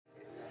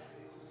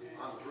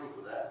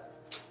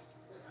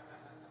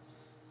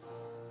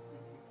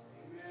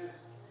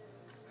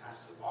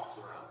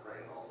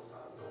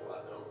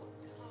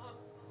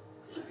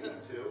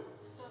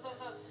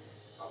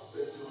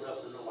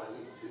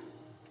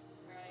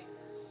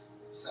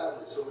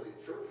so many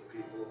church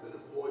people have been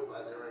employed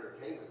by their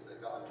entertainments that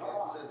God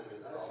can't send them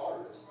into the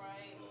harvest.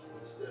 Right.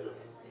 Instead of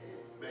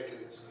making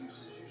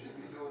excuses, you should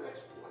be doing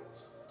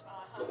exploits.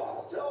 The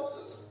Bible tells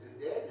us in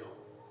Daniel,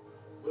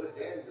 what did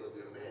Daniel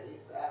do? Man, he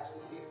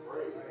fasted, he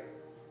prayed.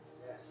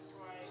 Yes.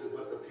 Right. So,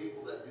 but the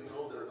people that do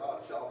know their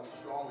God shall be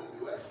strong and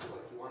do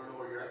exploits. You want to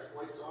know where your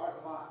exploits are?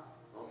 Come on.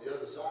 On the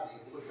other side,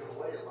 you pushing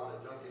away a lot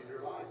of junk in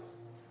your life.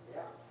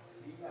 Yeah.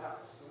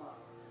 Come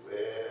on. Well,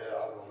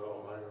 I don't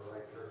know. Am I in the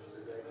right church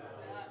today?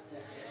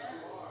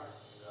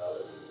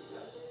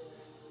 Hallelujah.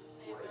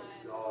 Praise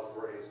God,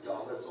 praise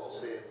God. Let's all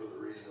stand for the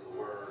reading of the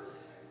word.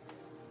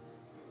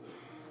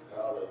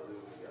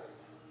 Hallelujah.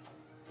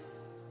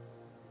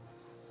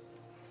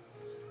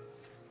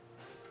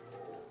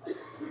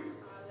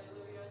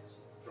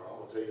 So I'm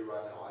going to tell you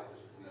right now, I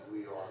just believe we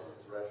are on the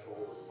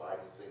threshold of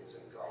mighty things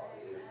in God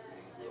if we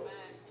will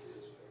seek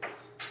His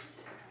face.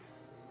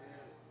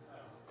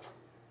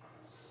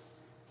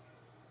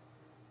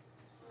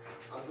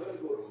 I'm going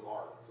to go to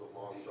Mark to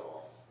launch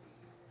off,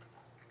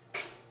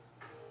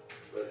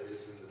 but it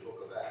is in the book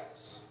of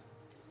Acts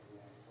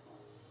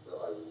that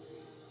I will be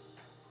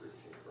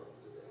preaching from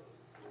today.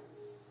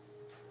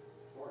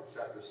 Mark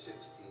chapter 16,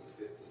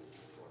 15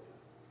 through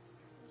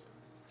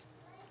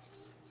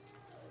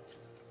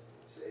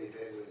 20. Say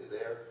amen when you're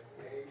there.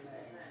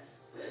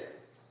 Amen.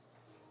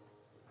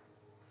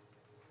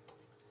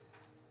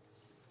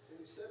 And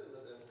he said unto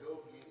them,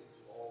 Go ye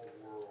into all the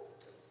world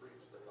and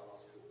preach the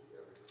gospel to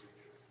every creature.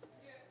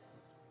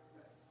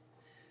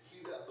 He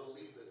that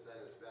believeth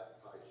and is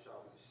baptized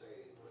shall be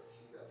saved, but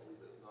he that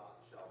believeth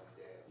not shall be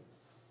damned.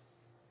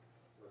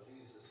 Now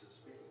Jesus is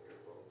speaking here,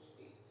 folks.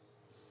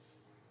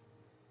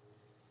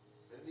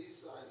 And these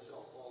signs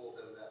shall follow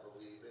them that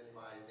believe. In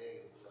my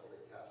name shall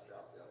they cast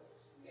out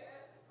devils.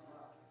 Yes.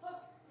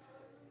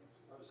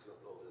 I'm just going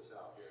to throw this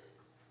out here.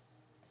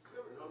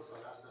 You ever notice how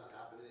that's not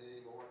happening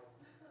anymore?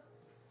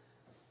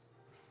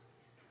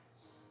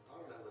 I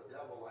don't have a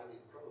devil, I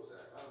need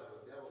Prozac. I don't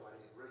have a devil, I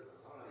need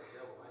Ritalin. I don't have a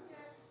devil, I need...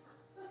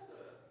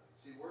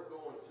 See, we're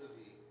going to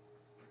the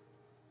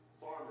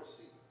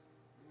pharmacy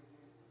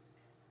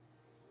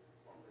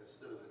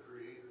instead of the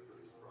creator for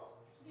these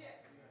problems.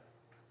 Yes.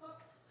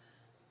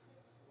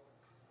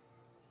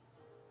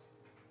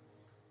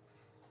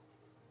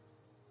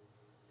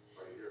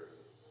 Are you hearing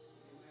me?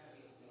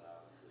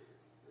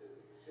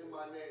 In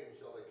my name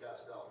shall they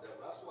cast out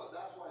devils. That's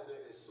why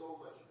there is so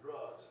much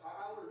drugs.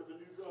 I learned of a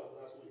new drug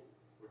last week.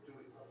 Or 2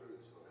 weeks, not 3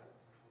 weeks ago now.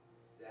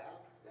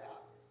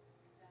 Dab.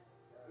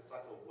 It's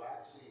like a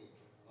waxy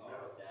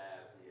Oh,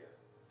 dab, yeah.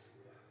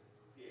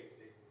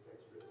 THC.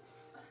 Thanks, Chris.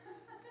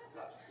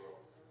 Got you, bro.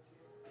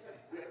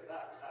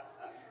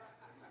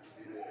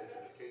 You need an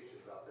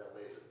education about that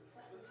later.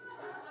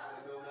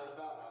 I didn't know nothing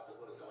about it. I said,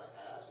 what is that, like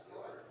hash? And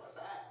you learned. What's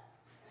that?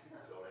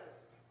 Don't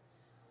ask.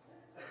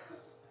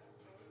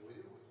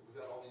 We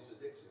got all these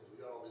addictions.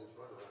 We got all these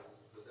running around.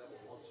 The devil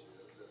wants you.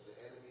 The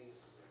enemy,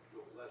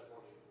 your flesh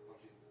wants you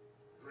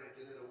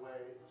drinking it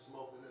away,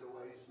 smoking it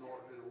away,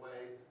 snorting it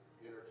away,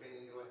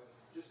 entertaining it away.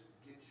 Just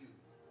get you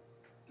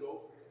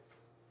doped,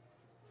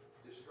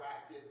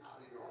 distracted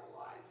out of your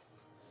life.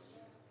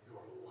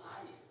 Your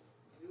life.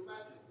 Can you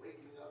imagine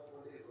waking up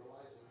one day and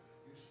realizing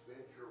you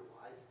spent your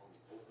life on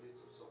the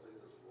opiates of something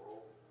in this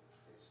world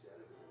instead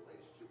of in a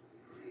relationship with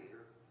the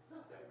Creator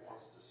that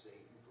wants to save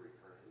you for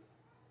eternity?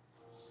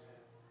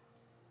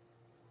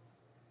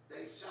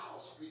 They shall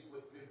speak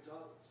with new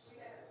tongues.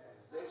 Yes.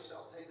 They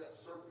shall take up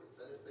serpents,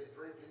 and if they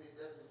drink any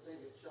deadly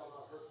thing, it shall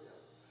not hurt them.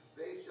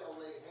 They shall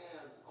lay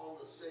hands on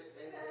the sick,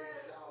 and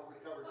they shall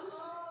recover.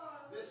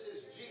 This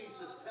is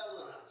Jesus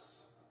telling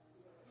us.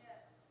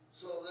 Yes.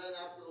 So then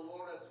after the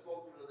Lord had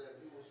spoken to them,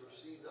 he was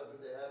received up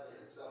into heaven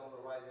and sat on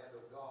the right hand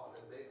of God.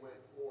 And they went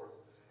forth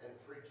and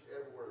preached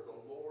everywhere, the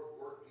Lord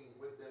working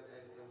with them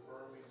and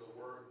confirming the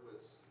word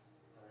with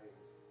signs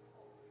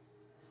following.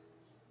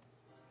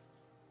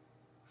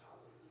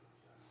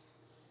 Hallelujah.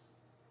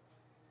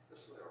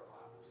 Let's lay our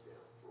Bibles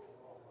down for a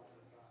moment.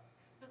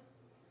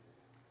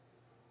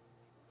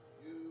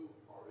 You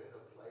are in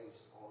a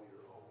place on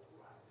your own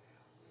right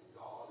now. And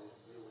God is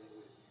dealing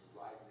with you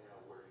right now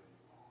where you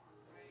are.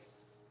 Right.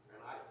 And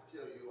I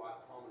tell you, I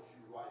promise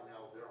you right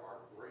now, there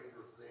are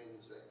greater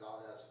things that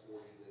God has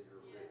for you than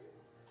you're living.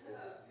 And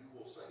if you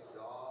will say,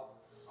 God,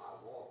 I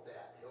want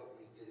that, help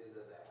me get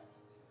into that,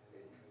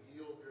 and you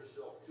yield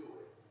yourself to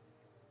it,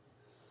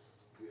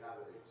 you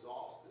haven't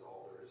exhausted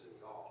all there is in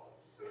God.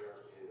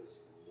 There is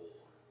more.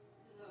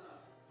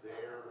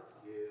 There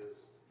is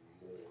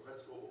more.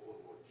 Let's go before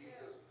the Lord.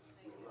 Jesus,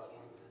 we love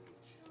you and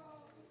need you.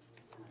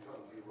 We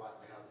come to you right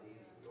now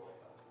needing your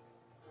help,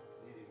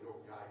 needing your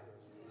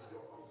guidance, needing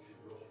your unction,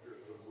 your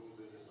spirit to move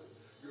in this place.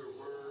 Your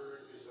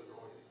word is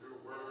anointed.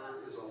 Your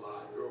word is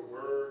alive. Your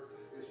word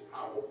is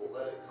powerful.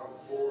 Let it come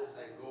forth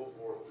and go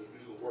forth to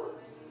do the work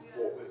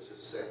for which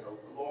it's sent.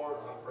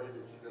 Lord, I pray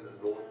that you can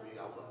anoint me.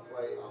 I'm but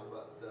clay. I'm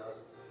but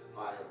dust.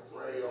 I am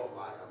frail.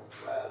 I am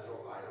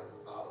fragile. I am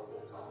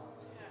fallible, God.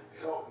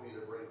 Help me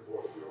to bring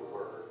forth your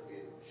word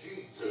in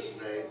Jesus'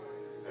 name.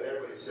 And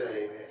everybody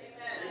say amen.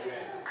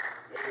 Amen.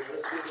 Amen.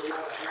 Let's give the Lord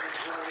a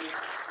hand.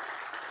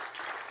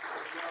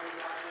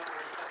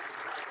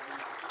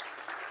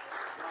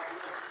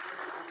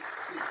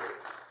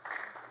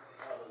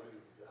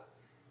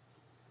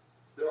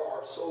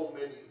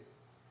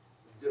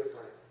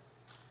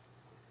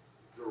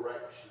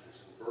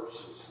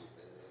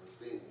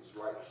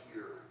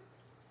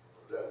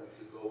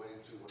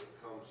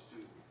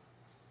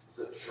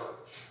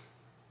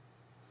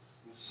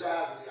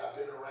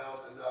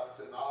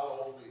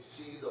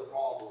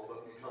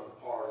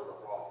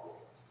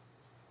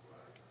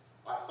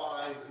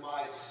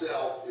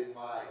 myself in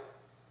my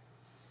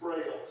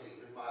frailty,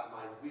 in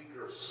my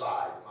weaker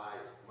side,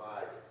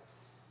 my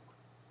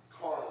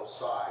carnal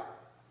side,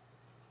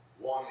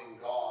 wanting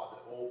God to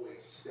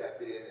always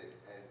step in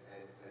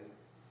and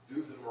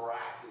do the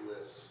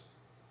miraculous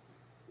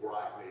where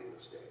I've made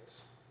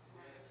mistakes.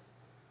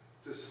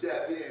 To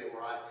step in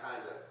where I've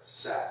kind of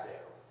sat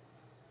down.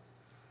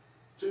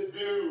 To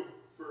do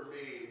for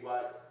me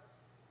what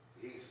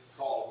he's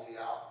called me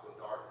out for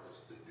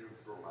darkness to do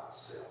for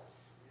myself.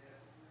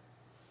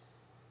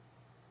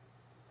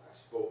 I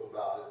spoke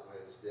about it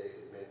Wednesday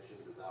and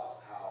mentioned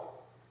about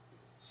how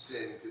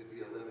sin could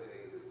be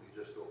eliminated if we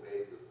just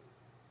obeyed the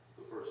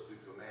first two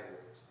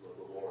commandments. Love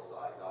the Lord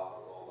thy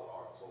God with all the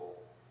heart,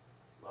 soul,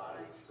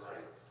 mind, and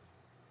strength,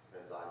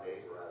 and thy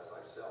neighbor as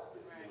thyself.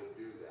 If you would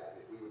do that,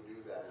 if we would do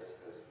that as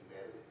a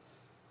humanity,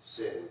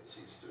 sin would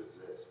cease to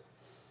exist.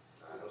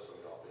 I know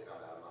some of y'all think I'm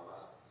out of my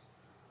mind.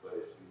 But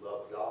if you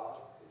love God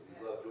and you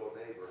love your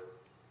neighbor,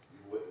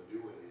 you wouldn't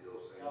do any of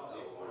those things.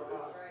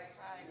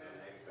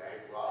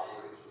 Bank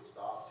robberies would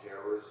stop,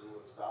 terrorism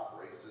would stop,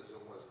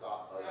 racism would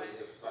stop, ugliness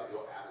would stop,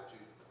 your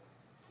attitude.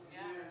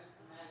 Yeah.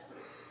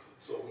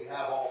 So we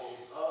have all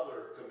those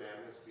other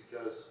commandments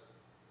because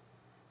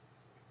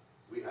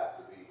we have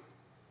to be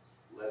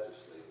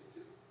legislated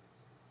to.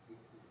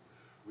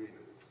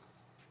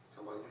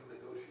 Come on, you've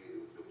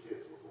negotiated with your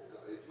kids before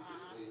God. If you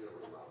just clean your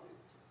room out,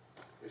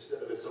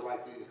 instead of it's the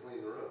right thing to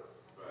clean the room.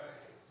 Right.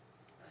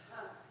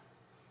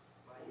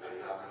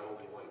 Maybe I'm the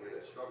only one here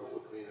that struggled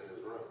with cleaning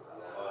his room. I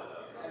don't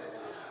know.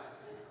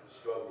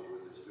 Struggled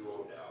with this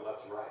doing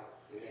what's right.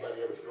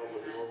 Anybody ever struggle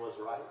with doing what's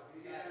right?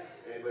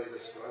 Anybody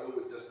that struggle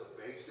with just the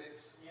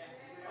basics?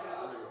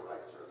 I'm in the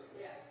right church.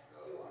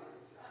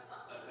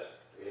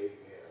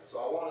 Amen. So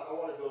I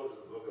want to go to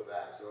the book of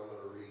Acts, and I'm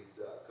going to read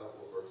a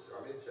couple of verses.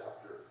 I'm in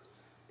chapter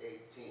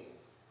 18,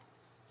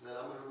 and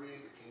I'm going to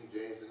read the King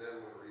James, and then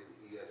I'm going to read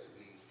the ESV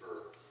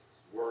for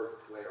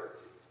word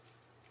clarity.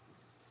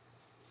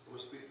 I'm going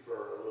to speak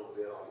for a little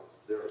bit on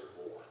there's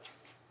more.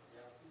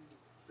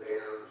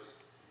 There's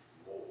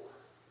more.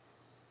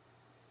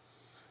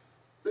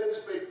 Then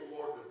spake the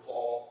Lord to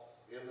Paul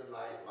in the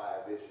night by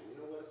a vision. You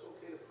know what? It's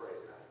okay to pray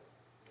at night.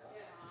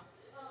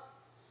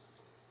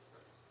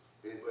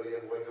 Anybody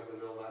ever wake up in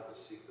the middle of the night to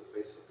seek the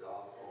face of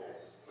God? Oh,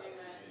 thank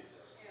you,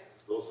 Jesus.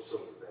 Those are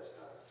some of the best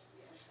times.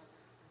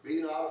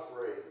 Be not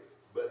afraid,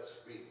 but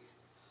speak,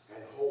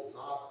 and hold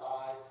not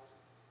thy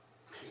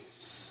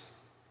peace.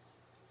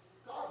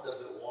 God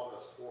doesn't want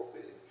us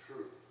forfeiting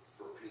truth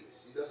for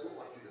peace. He doesn't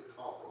want you to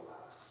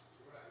compromise.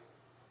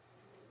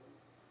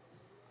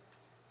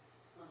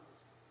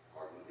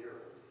 Are you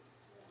hearing me?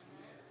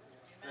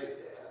 Hey,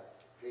 Dad.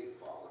 Hey,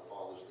 Father.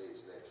 Father's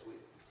Day's next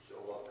week.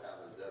 Show up,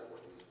 haven't done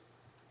what he's...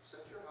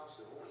 Set your house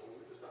in order.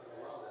 We're just not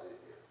going to allow that in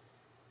here.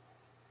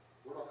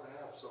 We're not going to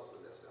have something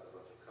that's got a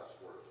bunch of cuss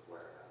words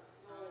blaring out.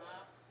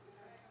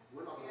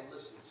 We're not going to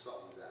listen to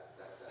something that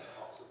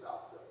talks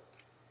about the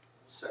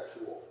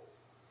sexual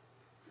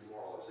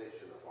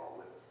demoralization of our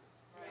women.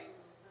 Right.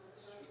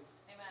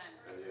 Amen.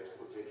 And the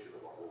exploitation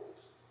of our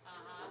boys.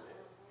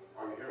 Amen.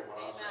 Are you hearing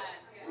what I'm Amen.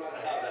 saying? We're not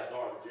going to have that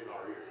garbage in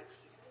our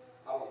ears.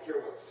 I don't care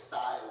what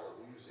style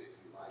of music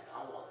you like.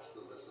 I want us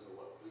to listen to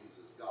what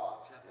pleases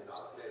God and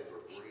not offend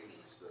or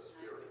grieves the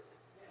Spirit.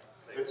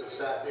 It's a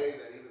sad day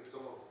that even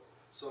some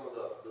of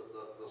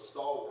the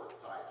stalwart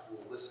types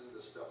will listen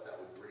to stuff that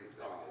would grieve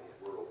God, and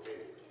we're okay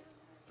with it.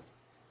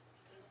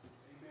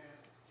 Amen.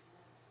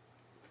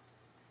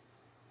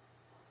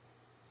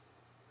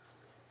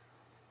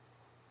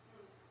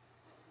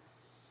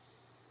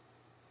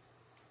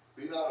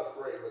 Be not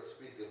afraid, but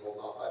speak and hold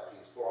not thy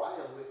peace, for I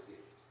am with thee.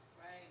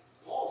 Right.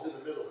 Paul's in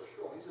the middle of a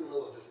struggle. He's in the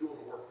middle of just doing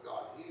the work of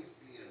God. He's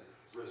being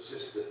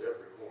resisted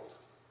every corner,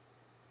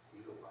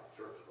 even by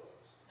church folks.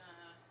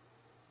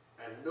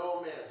 And no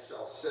man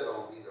shall set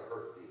on thee to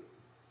hurt thee,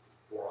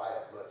 for I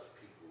have much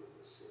people in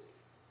the city.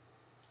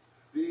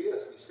 The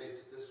ESV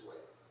states it this way,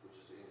 which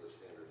is the English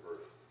Standard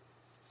Version.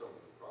 Some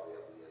of you probably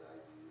have the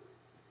NIV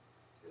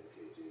or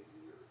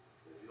NKJV,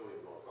 and if you don't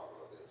even know what I'm talking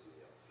about, then see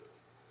me after church.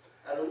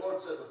 And the Lord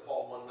said to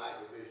Paul one night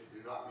in a vision,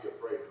 do not be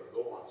afraid, but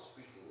go on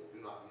speaking and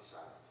do not be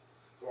silent.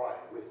 For I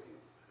am with you,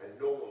 and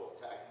no one will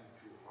attack you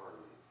to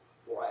harm you.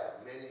 For I have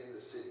many in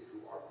the city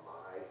who are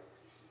my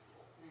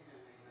people.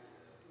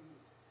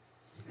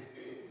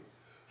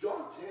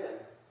 John 10,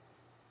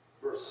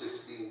 verse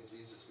 16,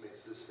 Jesus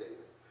makes this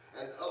statement.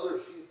 And other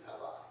sheep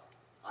have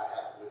I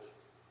have, which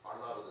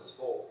are not of this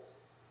fold.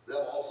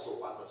 Them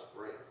also I must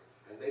bring,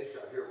 and they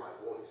shall hear my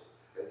voice,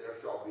 and there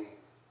shall be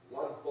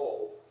one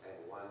fold and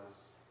one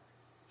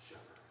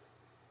shepherd.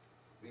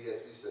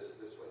 VSV says it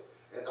this way.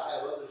 And I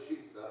have other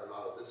sheep that are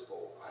not of this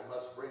fold. I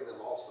must bring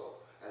them also,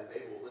 and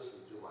they will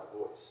listen to my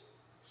voice.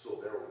 So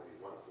there will be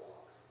one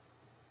flock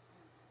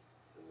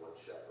and one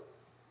shepherd.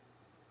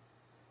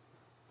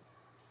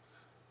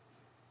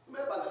 A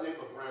man by the name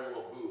of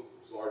Branwell Booth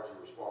was largely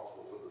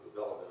responsible for the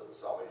development of the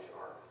Salvation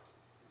Army,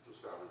 which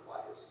was founded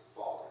by his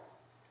father.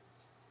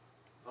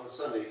 On a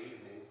Sunday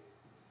evening,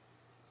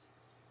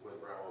 when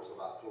Branwell was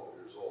about 12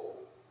 years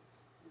old,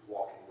 he was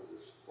walking with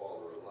his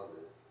father in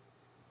London,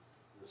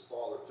 his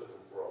father took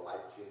him for a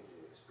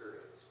life-changing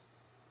experience.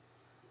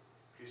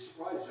 He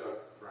surprised young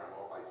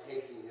Grandma by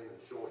taking him and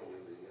showing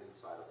him the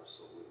inside of a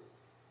saloon.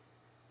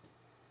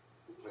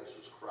 The place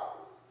was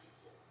crowded with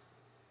people.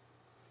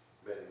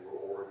 Many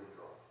were already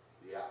drunk.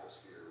 The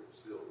atmosphere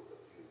was filled with the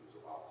fumes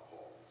of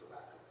alcohol and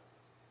tobacco.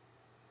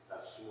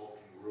 That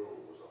smoky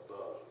room was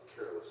abuzz with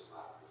careless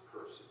laughter,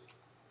 cursing,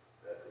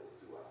 echoed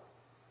throughout.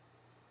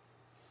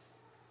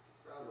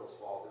 Grandma's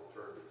father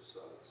turned to his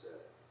son and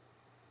said,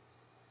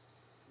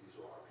 "These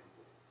are our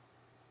people.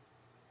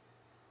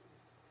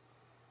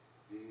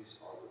 These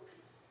are the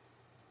people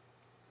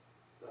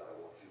that I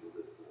want you to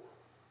live for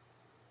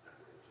and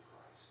bring to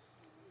Christ."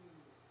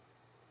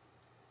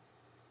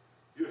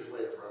 Years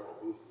later, Grandma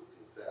Booth would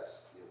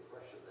confess the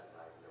impression that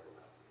night never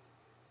left me.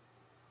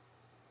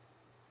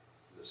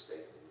 The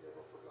statement he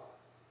never forgot.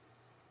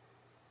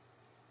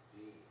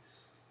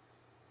 These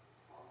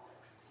are our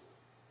people.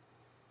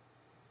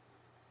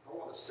 I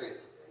want to say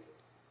today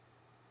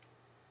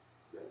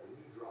that when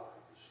you drive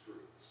the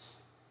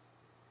streets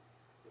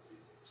of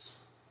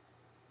Phoenix,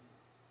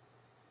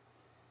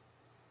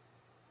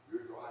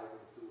 you're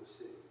driving through a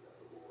city that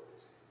the Lord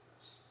has given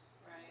us.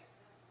 Right.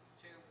 It's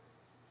true.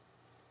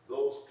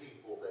 Those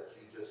people that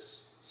you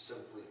just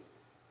simply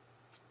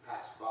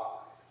pass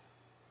by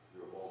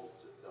your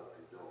moments at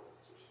Dunkin'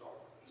 Donuts or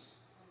Starbucks,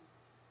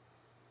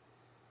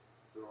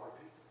 they're our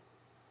people.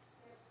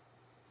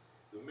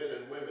 The men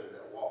and women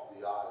that walk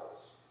the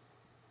aisles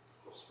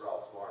of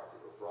Sprouts Market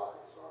or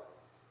Fry's are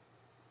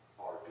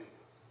our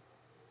people.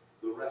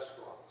 The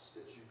restaurants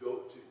that you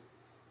go to,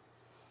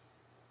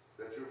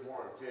 that you're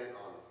more intent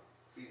on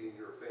feeding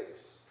your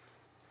face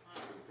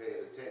than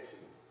paying attention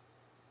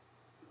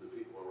to the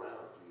people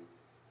around you,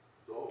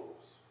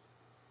 those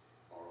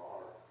are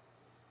our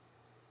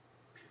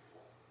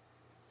people.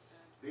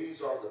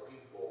 These are the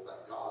people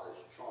that God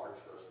has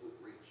charged us with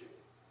reaching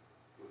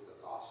with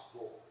the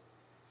gospel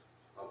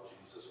of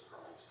Jesus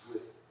Christ,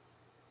 with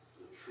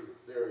the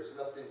truth. There is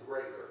nothing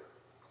greater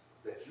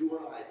that you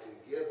and I can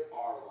give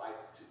our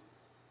life to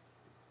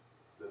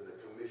than the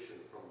commission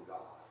from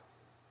God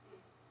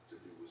to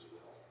do his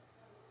will.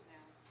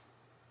 Yeah.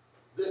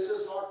 This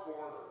is our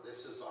corner.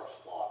 This is our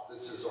spot.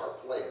 This is our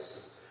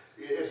place.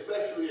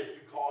 Especially if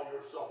you call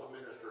yourself a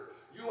minister.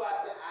 You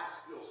have to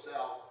ask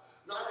yourself,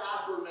 not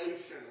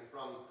affirmation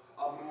from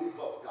a move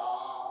of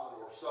God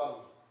or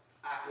some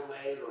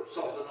accolade or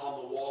something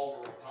on the wall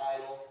or a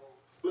title,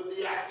 but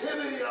the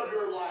activity of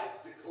your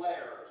life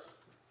declares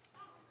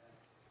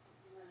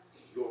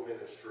your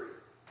ministry.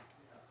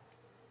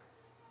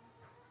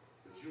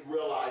 But you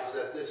realize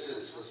that this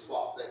is the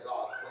spot that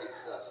God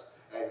placed us,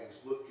 and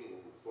he's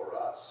looking for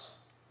us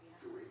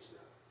to reach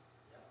them.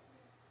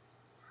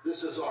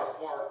 This is our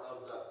part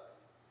of the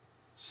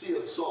sea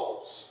of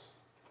souls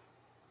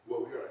where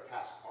we are to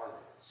cast our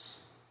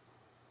nets.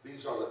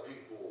 These are the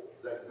people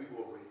that we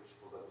will reach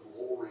for the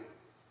glory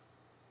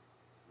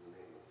in the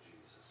name of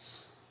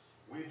Jesus.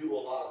 We do a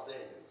lot of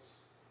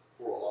things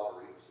for a lot of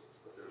reasons,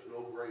 but there's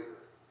no greater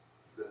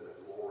than the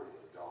glory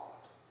of God.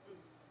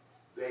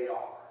 They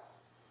are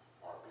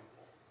our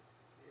people.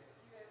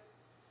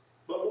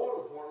 But more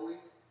importantly,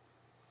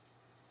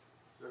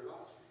 they're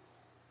God's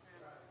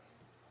people.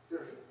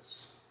 They're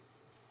his.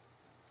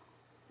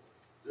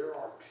 There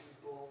are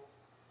people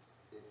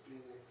in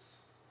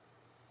Phoenix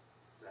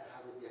that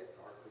haven't yet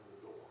darkened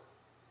the door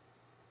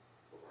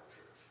of our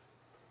church.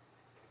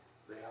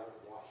 They haven't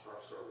watched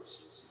our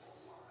services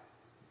online.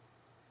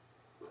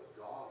 But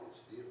God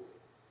is dealing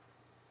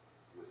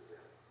with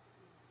them.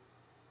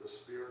 The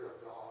Spirit of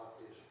God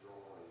is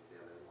drawing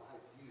them. And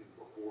like you,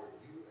 before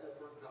you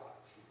ever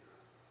got here,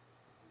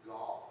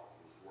 God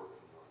was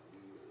working on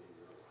you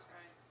in your life.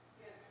 Right.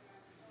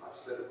 I've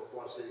said it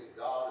before. I said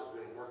God has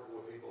been working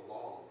with people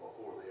long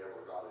before they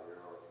ever got in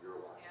your life.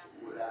 Yeah.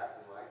 So quit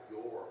acting like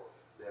you're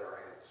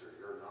their answer.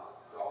 You're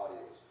not. God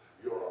is.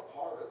 You're a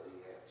part of the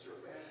answer,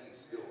 but he's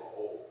still the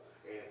whole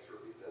answer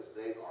because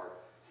they are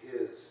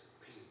his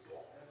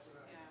people.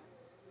 Yeah.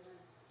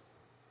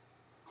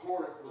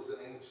 Corinth was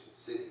an ancient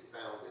city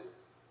founded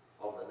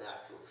on the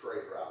natural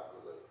trade route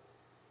with an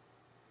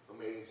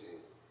amazing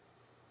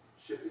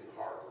shipping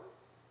harbor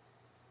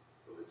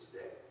of its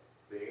day.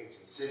 The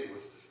ancient city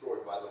was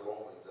destroyed by the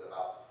Romans in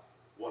about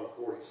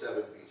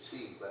 147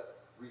 BC, but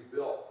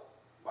rebuilt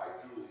by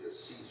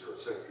Julius Caesar a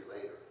century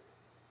later.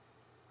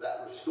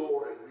 That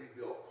restored and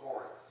rebuilt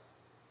Corinth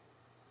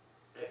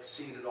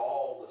exceeded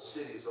all the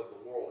cities of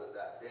the world at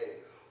that day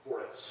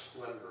for its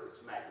splendor,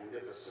 its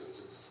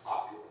magnificence, its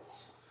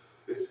opulence.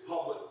 Its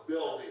public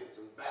buildings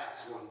and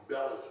baths were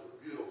embellished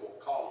with beautiful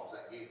columns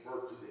that gave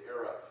birth to the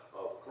era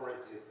of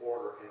Corinthian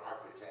order and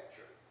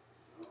architecture.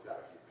 We've got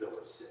a few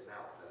pillars sitting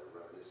out that are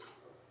reminiscent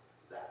of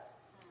that.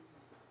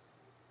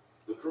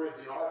 The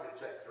Corinthian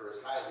architecture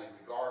is highly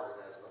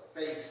regarded as the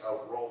face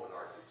of Roman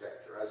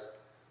architecture, as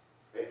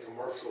a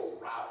commercial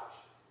route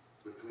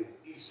between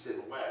east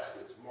and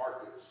west. Its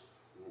markets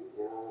were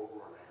world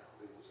renowned.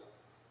 It was a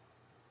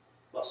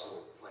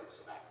bustling place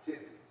of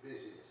activity,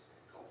 busyness,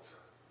 and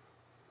culture.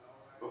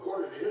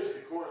 According to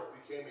history, Corinth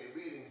became a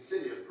leading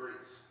city of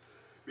Greece.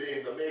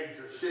 Being the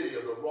major city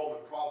of the Roman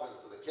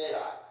province of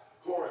Achaia,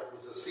 Corinth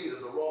was the seat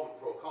of the Roman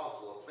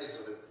proconsul, a place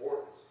of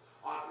importance,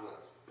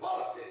 opulence,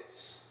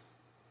 politics.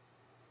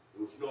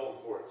 It was known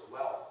for its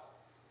wealth,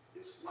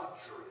 its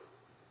luxury,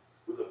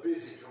 with a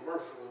busy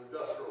commercial and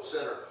industrial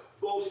center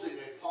boasting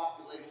a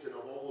population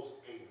of almost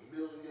 1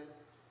 million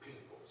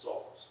people,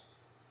 souls.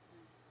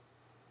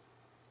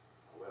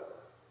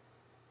 However,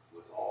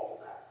 with all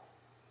that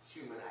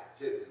human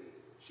activity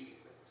and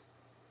achievement,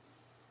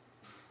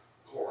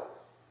 Corinth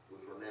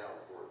was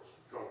renowned for its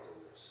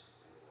drunkenness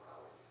and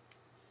immorality.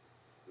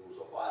 It was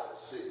a vile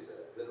city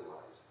that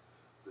epitomized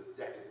the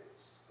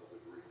decadence of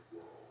the Greek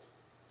world.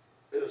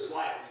 It is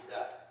likely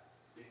that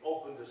the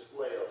open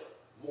display of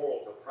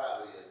moral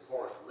depravity in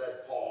Corinth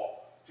led Paul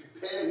to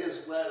pen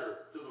his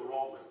letter to the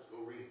Romans.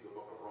 Go read the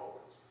book of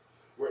Romans,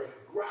 where he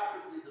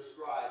graphically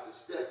described the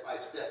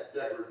step-by-step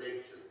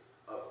degradation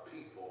of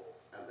people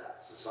and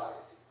that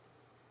society.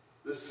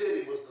 The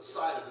city was the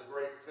site of the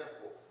great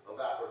temple of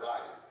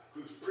Aphrodite,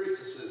 whose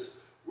priestesses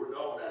were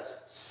known as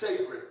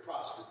sacred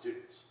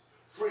prostitutes,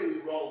 freely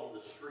roamed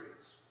the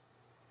streets,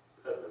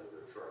 peddling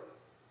their trade.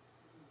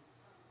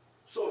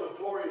 So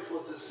notorious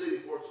was the city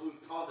for its lewd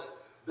conduct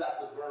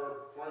that the verb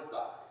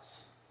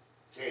parenthise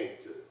came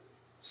to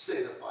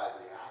signify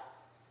the act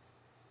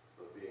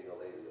of being a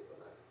lady of the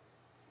night.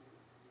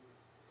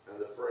 And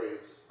the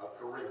phrase, a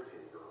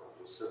Corinthian girl,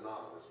 was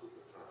synonymous with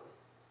the term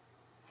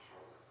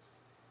harlot.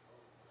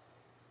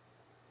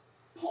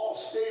 Paul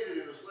stated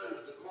in his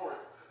letters to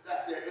Corinth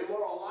that their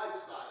immoral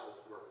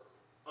lifestyles were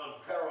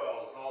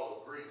unparalleled in all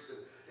of Greece. And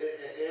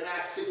in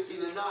Acts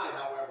 16 and 9,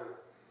 however,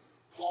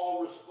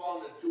 Paul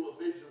responded to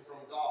a vision from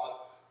God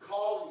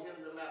calling him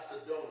to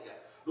Macedonia.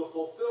 The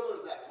fulfillment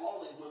of that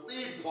calling would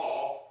lead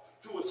Paul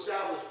to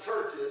establish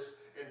churches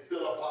in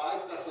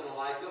Philippi,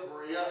 Thessalonica,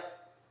 Berea,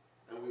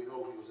 and we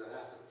know he was in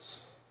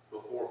Athens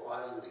before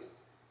finally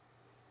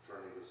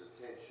turning his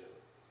attention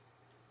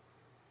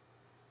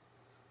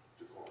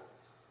to Corinth.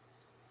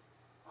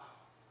 Wow.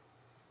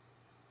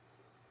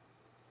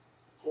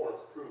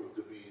 Corinth proved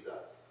to be the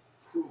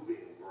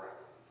proving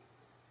ground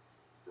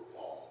for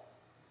Paul.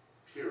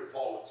 Here,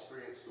 Paul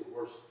experienced the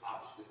worst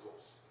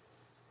obstacles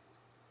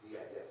he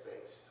had yet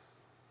faced.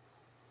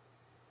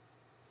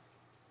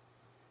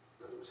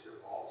 But it was here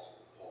also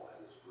Paul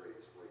had his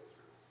greatest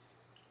breakthrough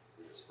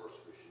in his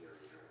first missionary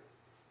journey.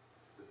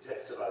 The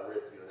text that I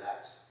read to you in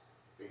Acts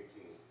 18,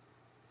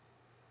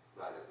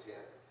 9 and 10,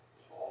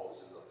 Paul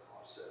is in the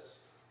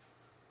process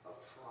of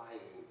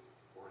trying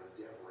or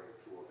endeavoring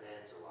to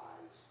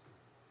evangelize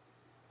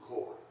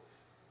Corinth.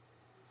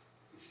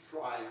 He's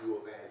trying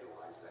to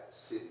evangelize that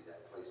city,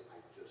 that place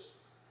I just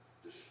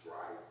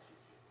described to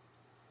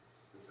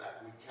you. In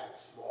fact, we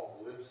catch small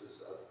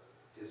glimpses of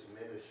his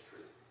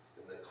ministry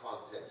in the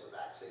context of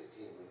Acts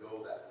 18. We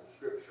know that from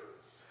Scripture,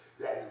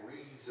 that he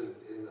reads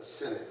in the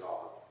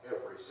synagogue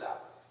every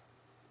Sabbath.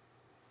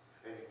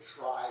 And he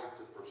tried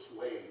to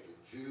persuade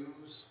the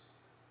Jews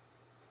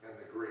and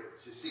the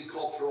Greeks. You see,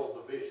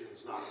 cultural division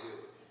is not new.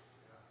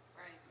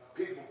 Right.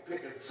 People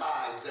picking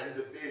sides and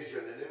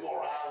division and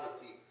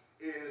immorality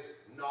is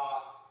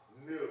not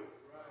new.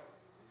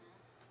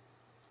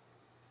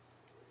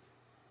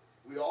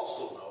 We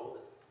also know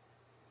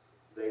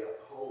that they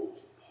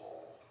opposed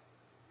Paul.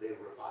 They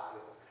reviled,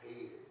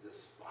 hated,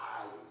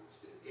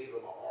 despised, and gave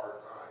him a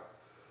hard time.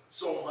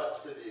 So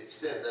much to the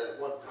extent that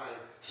at one time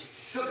he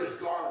shook his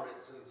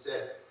garments and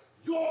said,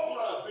 "Your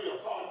blood be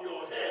upon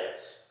your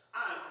heads.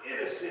 I'm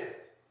innocent."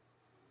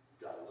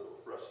 Got a little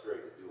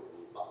frustrated doing a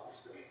little Bible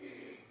study.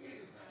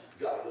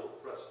 Got a little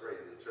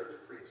frustrated in church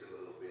preaching a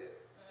little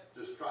bit.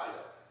 Just trying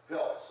to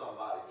help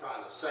somebody,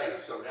 trying to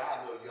save somebody.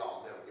 I know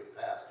y'all never get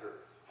past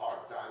her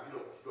hard time. You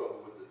don't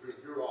struggle with the truth.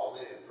 You're all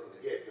in from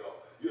the get-go.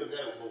 You're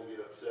never going to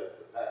get upset at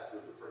the pastor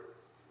or the preacher.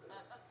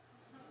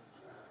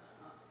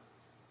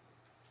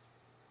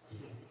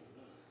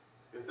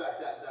 In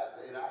fact, that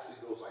it actually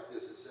goes like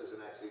this. It says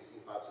in Acts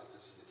 18, 5, 6,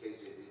 this is the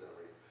KJV that I'm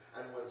reading.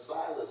 And when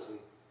Silas, and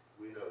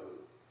we know who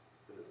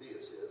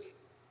Timotheus is,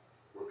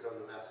 were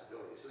coming to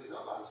Macedonia. So he's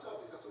not by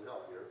himself. He's got some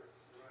help here.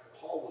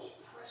 Paul was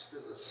pressed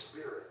in the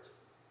spirit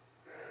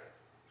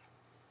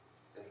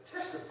and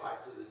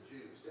testified to the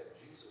Jews that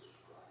Jesus was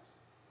Christ.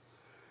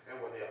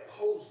 And when they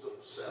opposed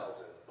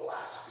themselves and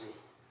blasphemed,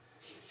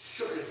 he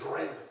shook his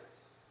raiment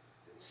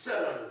and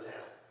said unto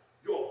them,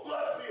 "Your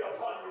blood be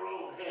upon your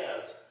own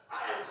heads.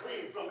 I am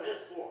clean from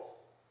henceforth.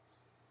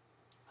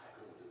 I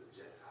go to the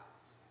Gentiles."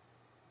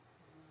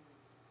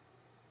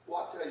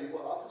 Well, I'll tell you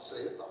what, I'll just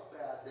say it's a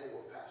bad day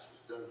when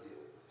pastors done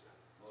dealing with them.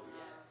 Oh,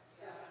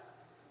 yeah.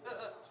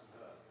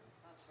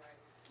 That's right.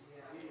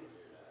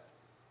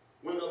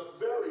 When the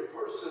very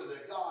person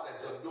that God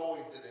has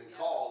anointed and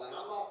called, and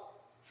I'm not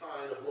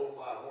trying to blow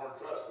my horn,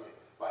 trust me,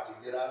 if I could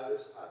get out of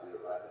this, I'd do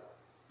it right now.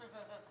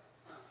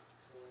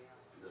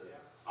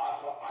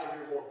 I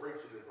hear more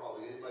preaching than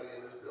probably anybody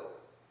in this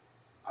building.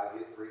 I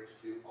get preached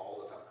to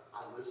all the time.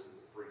 I listen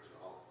to preaching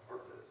on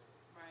purpose.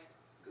 Right.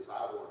 Because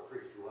I want to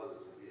preach to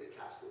others and be a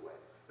castaway.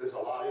 There's a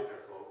lot in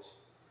there, folks.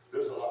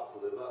 There's a lot to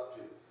live up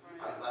to.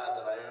 Right. I'm glad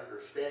that I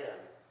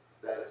understand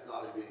that it's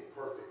not in being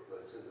perfect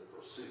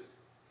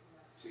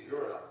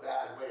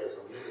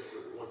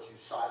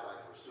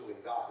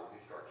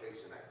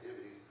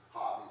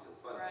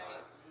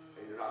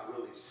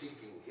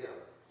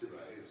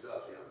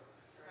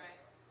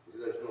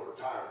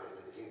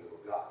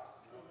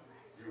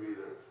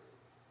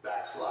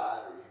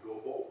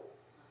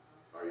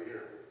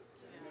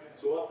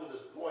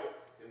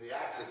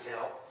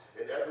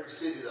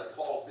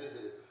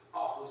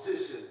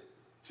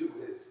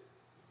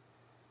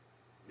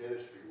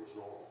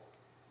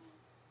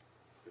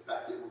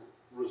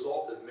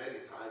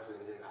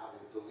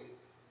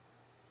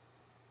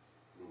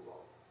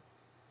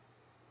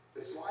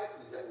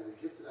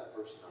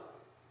verse 9.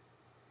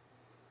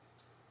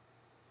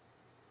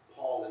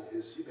 Paul in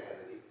his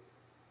humanity,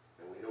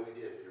 and we know he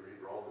did, if you read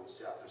Romans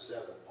chapter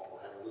 7,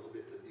 Paul had a little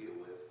bit to deal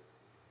with.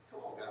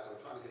 Come on, guys, I'm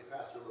trying to get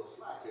past your little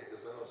slack here,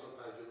 because I know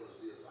sometimes you're going to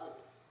see us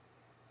out.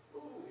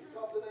 Ooh, he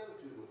dropped an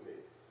attitude with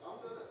me. I'm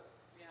gonna.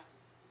 Yeah.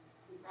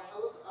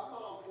 I'm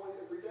not on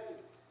point every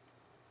day.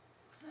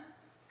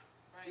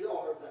 Right. You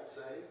all heard that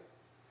saying.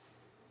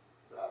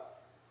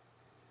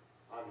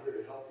 I'm here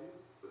to help you,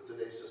 but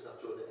today's just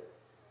not your day.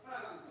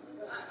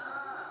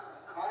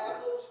 I have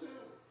those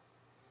too.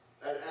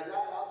 And that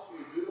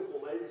absolutely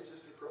beautiful lady,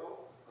 Sister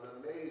Crow, an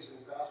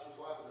amazing pastor's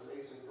wife, an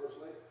amazing first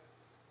lady.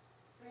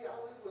 Hey, I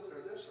live with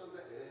her. There's some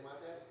day. It ain't my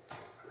day.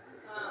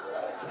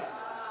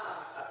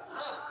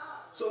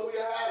 So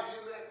we have you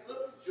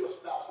look at your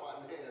spouse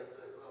right in hand and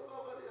say,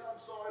 oh, buddy, I'm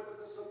sorry,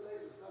 but there's some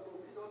days it's not going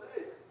to be your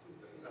day.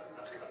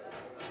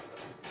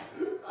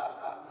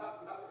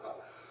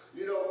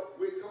 You know,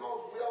 we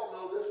all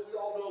know this. We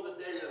all know the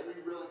day that we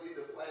really need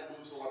to flag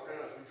loose on our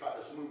parents. We try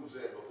to smooth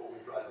in before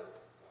we try to.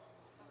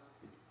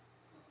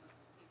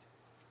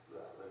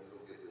 Let me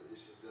go get the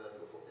dishes done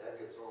before Dad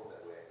gets home.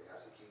 That way I can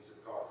ask the keys in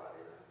the car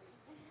Friday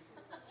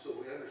night. So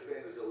we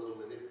understand there's a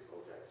little manipulation.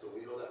 Okay, so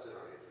we know that's in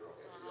our nature.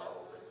 Okay, so y'all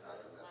don't think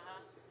that's a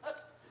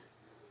mess.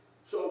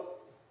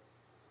 So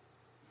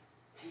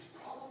he's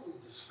probably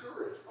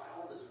discouraged by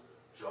all this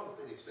junk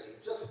that he's saying.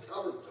 He's just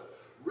coming to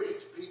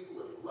reach people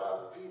and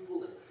love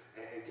people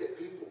and get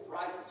people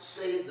right and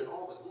saved and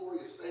all the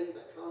glorious thing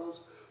that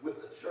comes with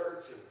the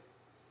church. And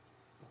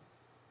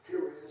here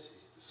he is.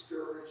 He's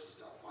discouraged. He's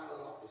got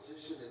violent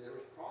opposition, and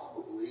there's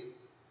probably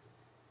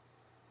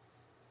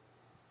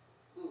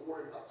a little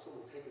worried about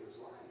someone taking his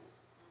life.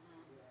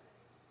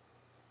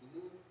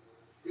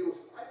 He was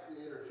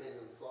likely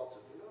entertaining thoughts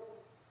of,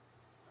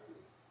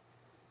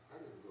 I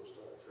need to go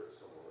start a church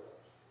somewhere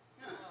else.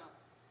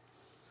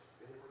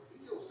 And he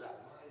reveals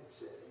that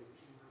mindset. He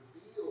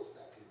reveals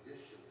that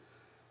condition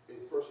in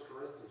 1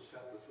 Corinthians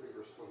chapter 3,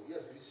 verse 20.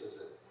 Yes, he says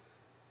that,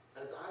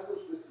 and I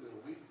was with you in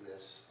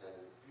weakness and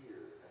in fear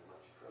and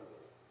much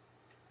trembling.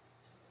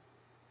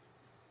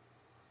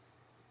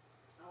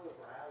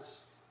 However,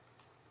 as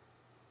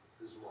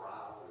his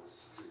morale,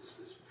 his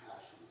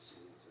passion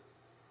seemed to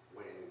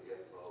wane and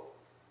get low,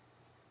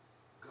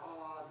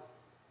 God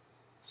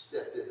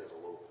stepped in at a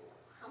low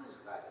point. How many's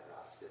glad that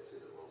God steps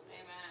in at low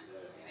points?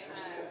 Amen.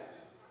 Amen.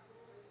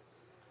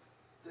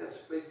 Then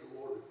spake the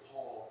Lord to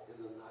Paul in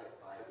the night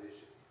by a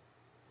vision.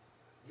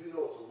 You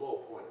know it's a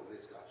low point when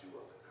it's got you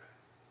up at night.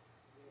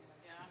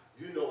 Yeah.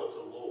 You know it's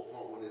a low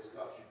point when it's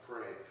got you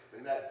praying.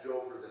 And that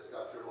joker that's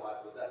got your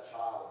life, that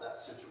child,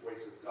 that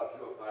situation that's got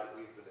you up at night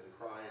weeping and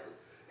crying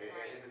and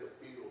in a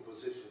fetal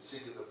position,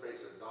 seeking the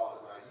face of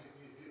God at night.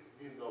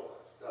 You know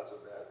that's a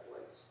bad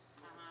place.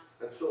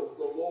 And so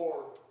the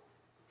Lord,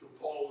 to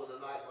Paul in the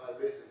night by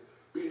vision,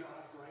 be not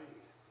afraid.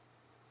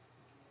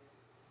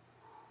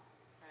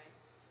 Right.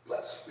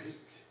 But speak.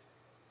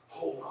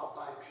 Hold not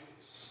thy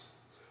peace,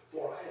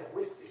 for I am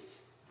with thee.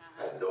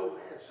 And no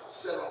man shall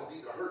set on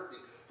thee to hurt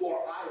thee, for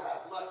I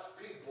have much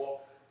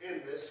people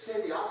in this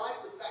city. I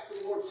like the fact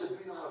the Lord said,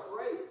 be not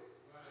afraid.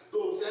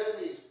 Those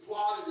enemies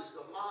plotted his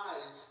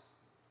demise.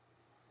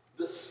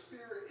 The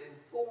Spirit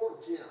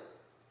informed him,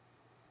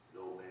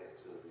 no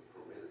man's going to be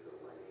permitted to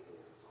lay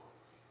hands on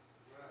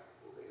you. Right.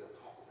 Well, they're going to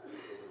talk about it.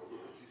 They're going to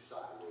look at you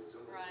sideways.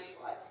 They're going to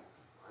dislike you.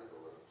 I ain't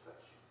going to let them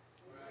touch you.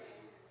 Right.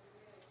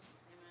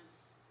 Amen.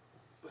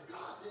 But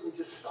God didn't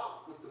just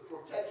stop with the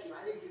protection.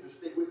 I need you to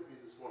stay with me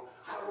this morning.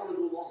 I don't want to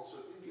go long,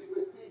 so if you get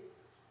with me,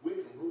 we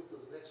can move to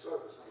the next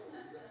service.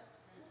 Hallelujah.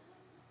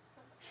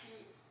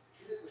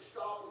 He didn't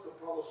stop with the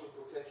promise of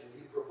protection.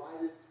 He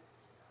provided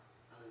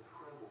an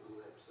incredible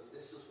glimpse. And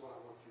this is what I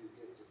want you to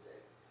get today.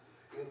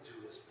 Into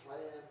his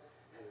plan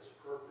and his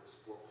purpose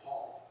for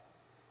Paul,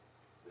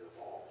 and of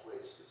all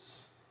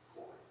places,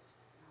 Corinth.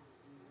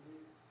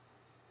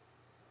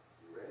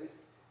 You ready?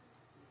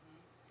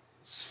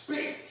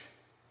 Speak.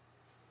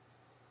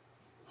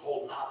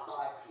 Hold not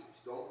thy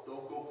peace. Don't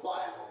go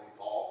quiet on me,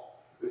 Paul.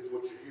 It's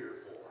what you're here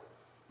for.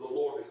 The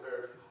Lord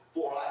declares,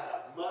 for I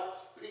have much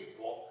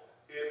people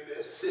in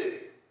this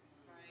city.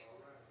 Right.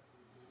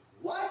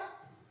 What?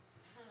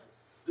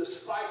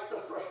 Despite the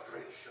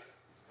frustration,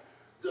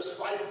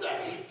 despite the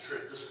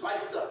hatred, despite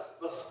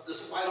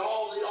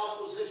all the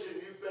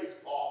opposition you face,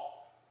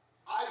 Paul,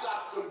 I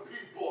got some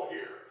people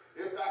here.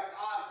 In fact,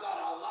 I've got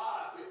a lot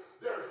of people.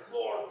 There's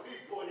more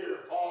people here,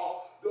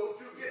 Paul. Don't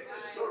you get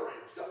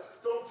discouraged.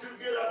 Don't you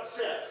get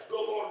upset. The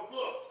Lord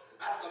looked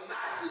at the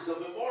masses of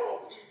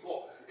immoral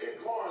people in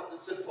Corinth and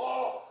said,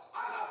 Paul,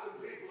 I got some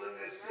people in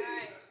this city.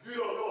 Right. You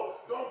don't know.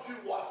 Don't you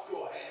wash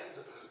your hands.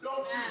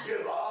 Don't you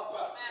give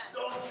up.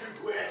 Don't you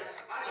quit.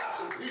 I got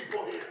some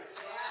people here.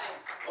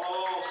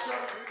 Oh, some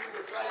of you need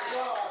to thank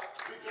God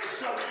because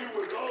some of you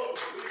were those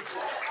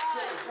people.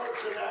 For the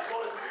person that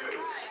was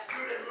you.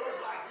 You didn't look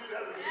like you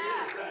never did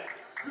anything.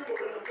 You were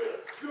in the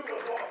middle. You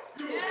were both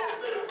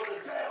there for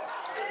the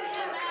jailhouse and the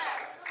church.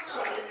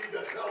 Some of you need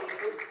to tell the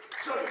truth.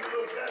 Some of you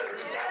look better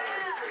than down in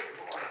the street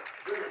corner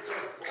than the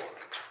church corner.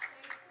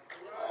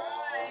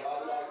 Oh,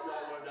 y'all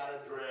learned how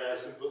to dress.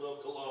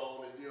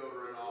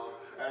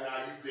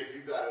 think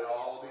you got it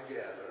all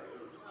together.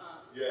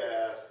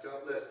 Yes,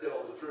 come, let's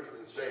tell the truth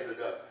and shame the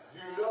devil.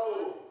 You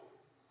know.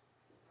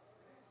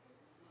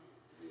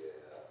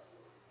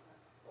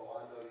 Yeah. Oh,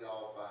 I know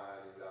y'all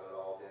fine. You got it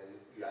all down.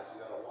 You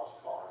actually got a wash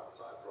car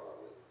outside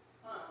probably.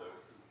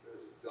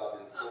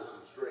 God didn't pull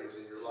some strings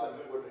in your life,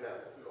 you wouldn't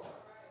have that car.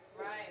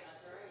 Right.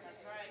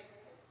 That's right.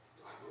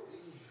 I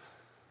believe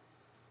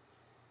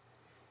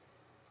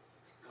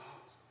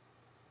God's.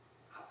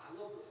 I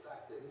love the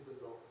fact that even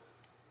though,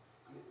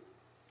 I mean,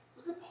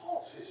 look at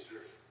Paul's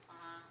history.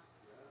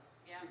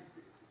 Yeah.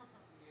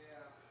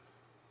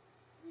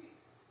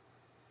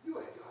 You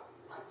ain't got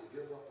the right to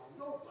give up on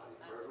nobody,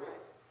 That's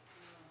brethren.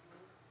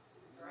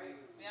 right.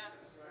 Yeah.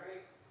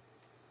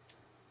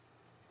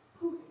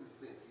 Who do you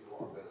think you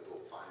are going to go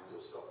find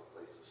yourself a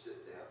place to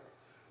sit down,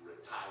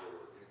 retire,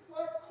 or do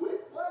what?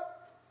 Quit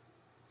what?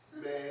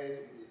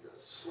 Man, you need to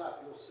slap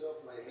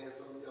yourself, lay hands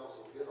on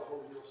yourself, get a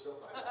hold of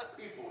yourself. I got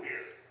people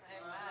here.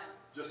 Amen.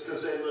 Just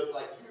because they look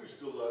like you used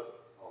to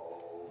look.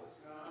 Oh.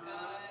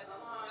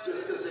 Good.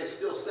 Just because they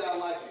still sound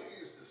like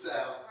you used to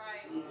sound.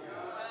 Right.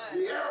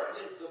 The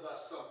arrogance of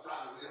us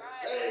sometimes.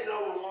 Right. They ain't no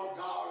one want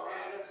God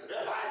around here.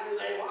 If I knew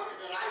they wanted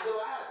it, I'd go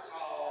ask.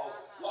 Oh,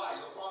 why?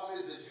 The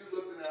problem is you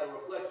looking at a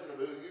reflection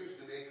of who you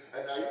used to be,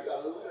 and now you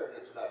got a little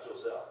arrogance about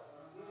yourself.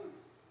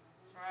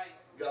 That's right.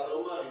 You got a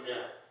little money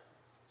now.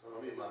 I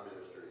don't need my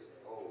ministry.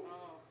 Oh.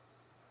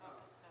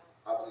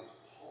 I believe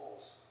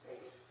Paul's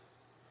faith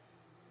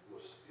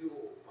was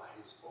fueled by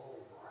his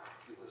own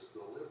miraculous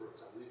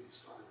deliverance. I believe he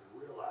started to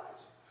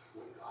realize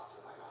when God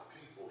said, I got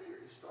people here,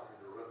 he started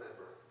to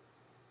remember,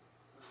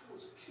 I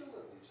was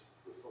killing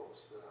the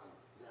folks that I'm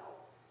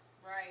now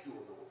Right.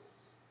 doing the work.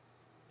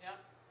 Yep.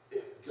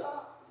 If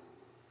God,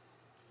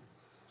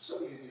 so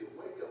you need a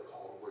wake-up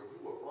call where you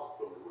were brought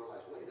from to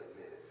realize, wait a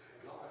minute,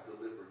 God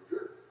delivered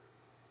your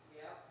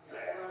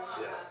bad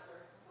self.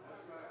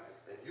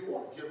 And you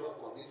want to give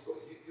up on these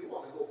folks? You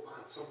want to go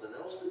find something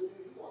else to do?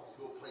 You want to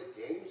go play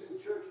games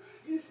in church?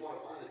 You just want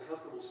to find a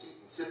comfortable seat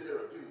and sit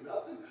there and do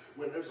nothing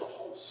when there's a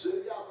whole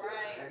city out there?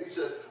 Right. And he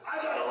says,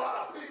 I got a lot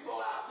of people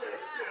out there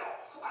still.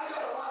 I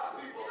got a lot of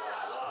people that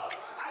I love.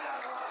 I got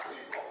a lot of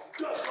people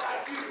just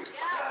like you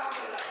that I'm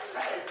going to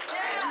save.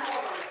 And you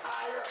want to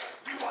retire?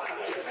 You want a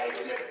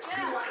vacation?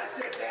 You want to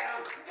sit down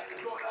and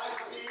enjoy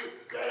iced tea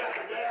day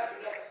after day after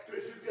day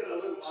because you get a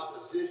little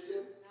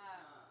opposition?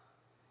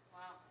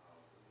 Wow.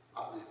 I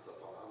believe it's a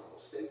phenomenal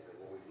statement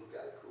when we look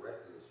at it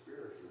correctly and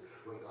spiritually.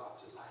 When God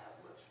says, I have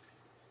much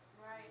people.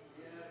 Right.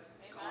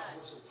 God Amen.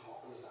 wasn't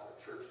talking about a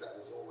church that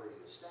was already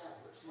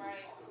established. He was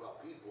Right. talking about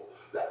people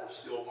that were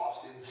still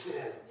lost in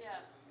sin.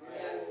 Yes.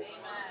 Yes.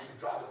 Amen. You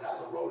driving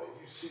down the road and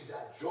you see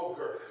that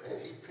joker and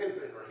he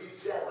pimping or he's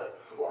selling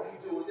or he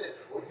doing this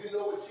or you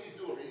know what she's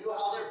doing and you know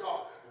how they're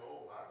talking.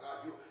 Oh my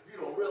God, you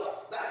don't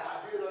realize that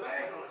might be an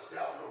evangelist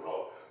down the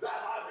road. That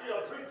might be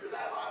a preacher.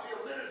 That might be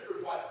a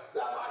minister's wife.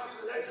 That might be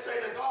the next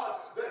saint of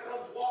God that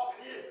comes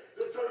walking in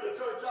to turn the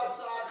church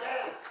upside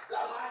down.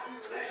 That might be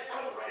the next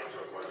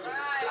fundraiser person.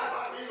 Right. That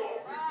might be, you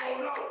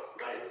don't know.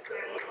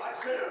 They look like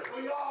sinners.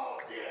 We all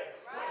did.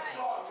 When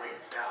God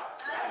reached out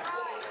and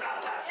pulled us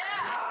out of that.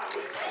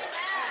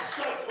 And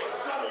such for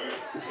some of you,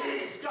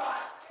 he's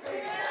got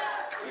people.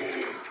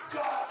 He's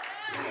got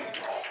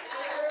people.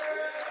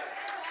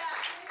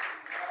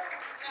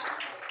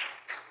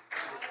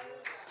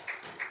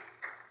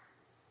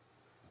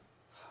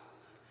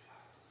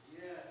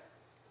 Yes.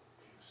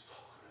 He was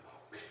talking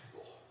about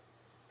people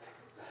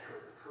that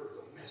heard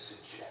the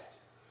message yet.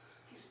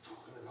 He's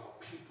talking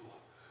about people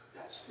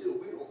that still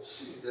we don't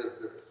see. They're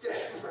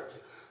desperate.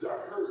 They're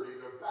hurting.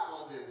 They're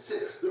bound in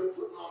sin. They're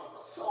putting on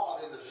a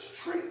facade in the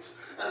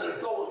streets. And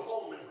they're going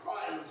home and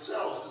crying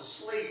themselves to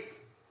sleep.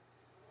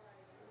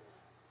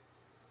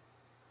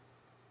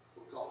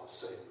 What God was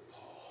saying to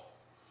Paul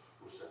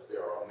was that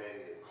there are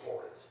many in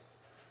Corinth.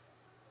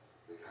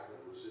 They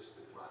haven't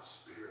resisted my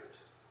spirit.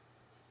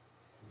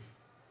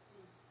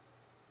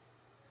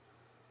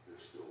 They're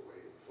still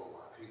waiting for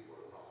my people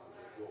to knock on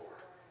their door.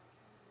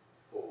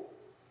 Oh,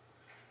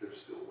 they're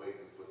still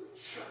waiting for the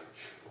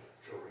church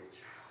to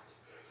reach out.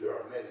 There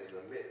are many in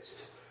the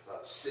midst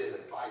of sin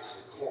and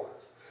vice in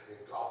Corinth. And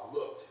God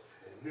looked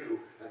and knew,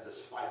 and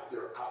despite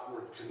their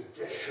outward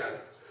condition,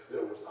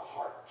 there was a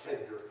heart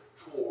tender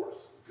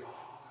towards God.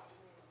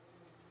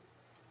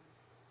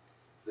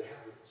 They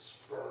haven't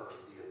spurned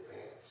the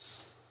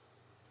advance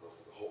of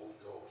the Holy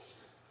Ghost,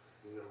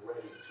 and they're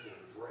ready to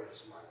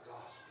embrace my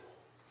gospel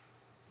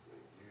when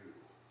you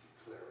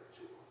declare it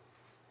to them.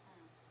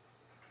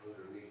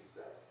 Underneath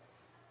that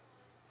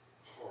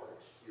hard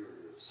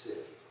exterior of sin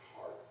is a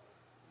heart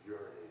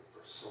yearning for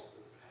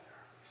something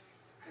better.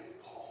 Hey,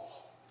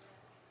 Paul,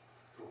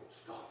 don't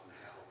stop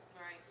now.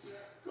 Right.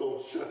 Don't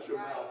shut your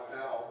mouth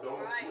now.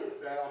 Don't quit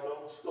now.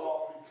 Don't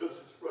stop because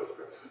it's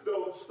frustrating.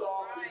 Don't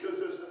stop because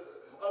there's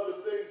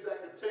other things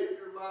that can take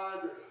your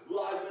mind or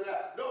life and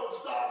that. Don't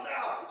stop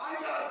now. I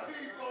got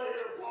people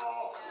here,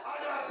 Paul. I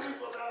got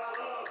people that I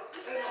love.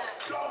 And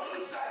don't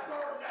lose that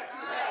burden that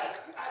you had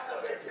at the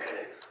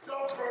beginning.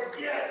 Don't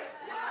forget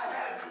when I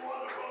had you on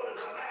the road to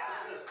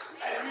Damascus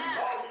and you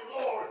called me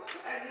Lord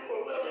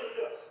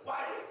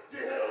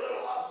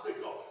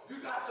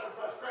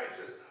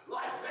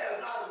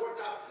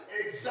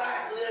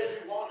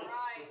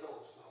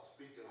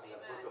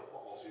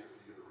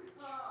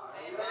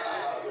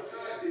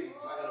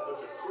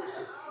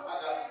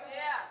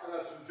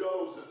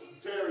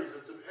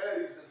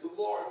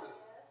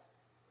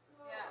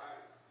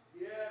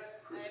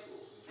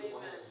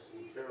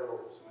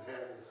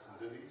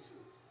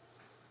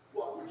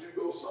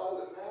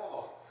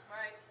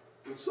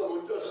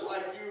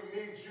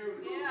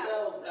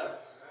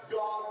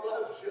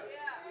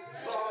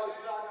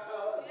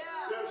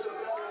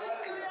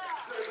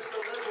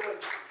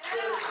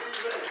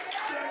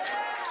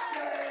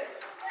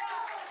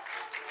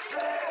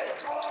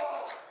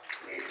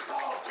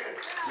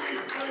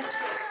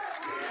preacher.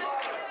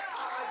 Beloved,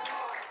 I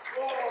got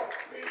more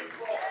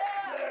people.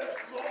 There's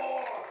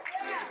more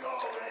to go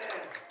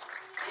in.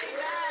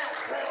 Amen.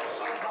 Tell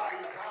somebody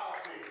about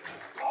me.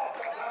 Talk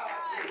about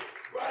me.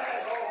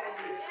 Brag on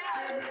me.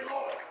 Give me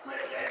Lord.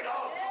 Quit getting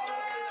all caught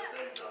up in the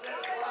things of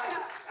this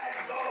life and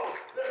go.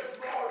 There's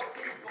more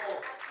people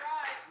That's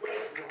right.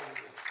 waiting on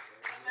you.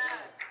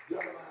 Amen.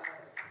 You're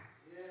mine.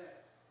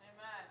 Yes.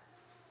 Amen.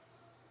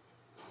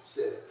 God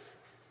said,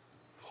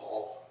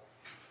 Paul,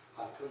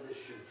 I've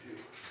commissioned you.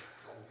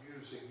 I'm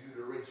using you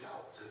to reach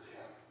out to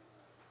them.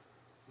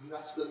 And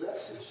that's the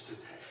message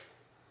today.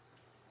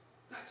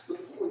 That's the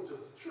point of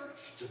the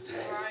church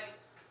today. Right.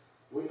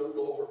 When the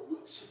Lord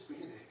looks at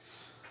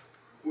Phoenix,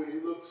 when he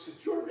looks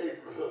at your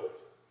neighborhood,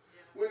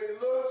 when he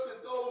looks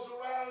at those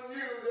around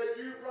you that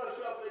you brush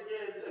up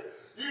against, and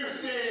you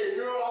see and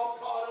you're all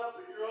caught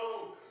up in your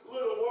own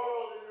little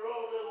world, in your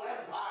own little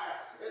empire,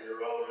 in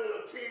your own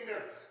little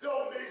kingdom,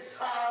 don't be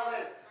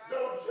silent.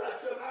 Don't shut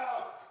your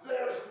mouth.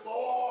 There's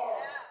more.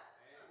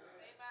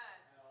 Yeah. Amen.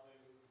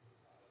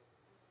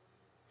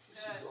 He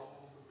sees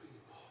all the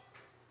people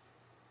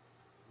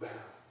bound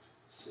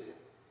in sin,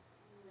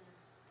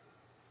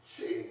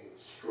 chained,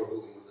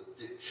 struggling with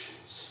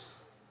addictions,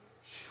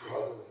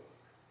 struggling.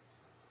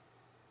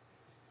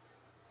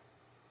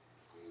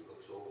 And he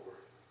looks over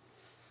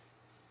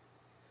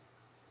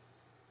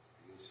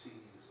and he sees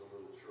the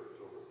little church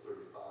over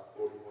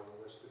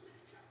 3541 West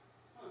Topeka.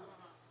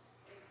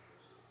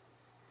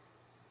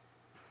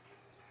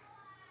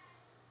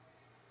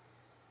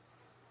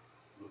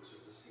 Looks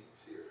at the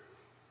seats here.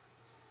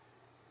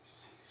 He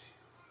sees you.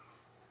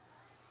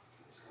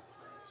 And he's got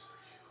plans for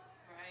you.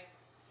 Right.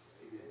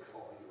 He didn't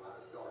call you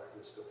out of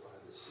darkness to find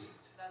a seat.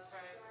 That's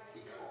right.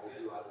 He called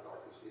you out of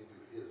darkness into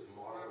his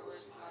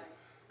marvelous light.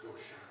 Go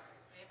shine.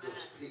 Go Amen.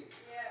 speak.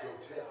 Go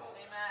tell.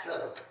 Amen. Tell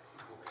them.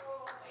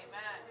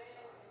 Amen.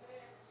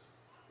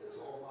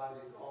 As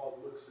Almighty God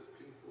looks at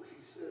people,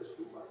 he says,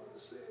 who am I going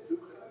to send?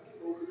 Who can I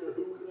get over there?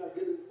 Who can I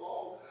get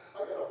involved?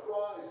 I got a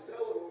fries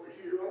teller over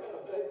here. I got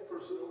a bank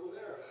person over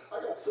there.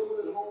 I got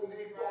someone at Home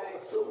Depot. I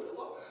got someone at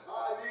Lowe's.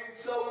 I need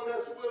someone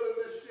that's willing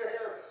to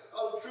share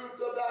the truth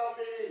about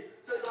me,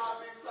 to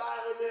not be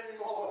silent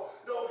anymore.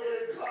 Don't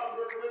get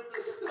encumbered with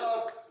the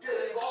stuff. Get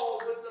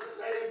involved with the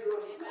Savior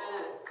of the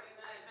world.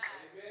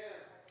 Amen.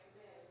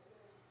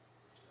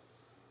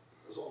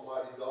 As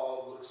Almighty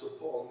God looks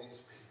upon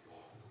these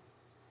people,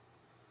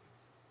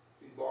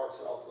 he marks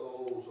out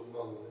those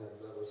among them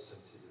that are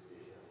sensitive to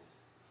him,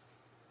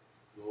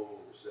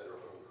 those that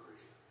are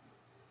hungry,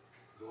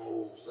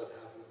 those that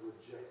haven't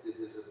rejected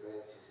his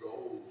advances,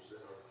 those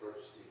that are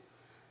thirsty.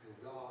 And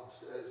God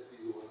says to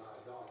you and I,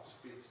 God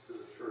speaks to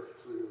the church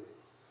clearly,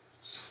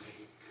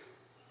 speak,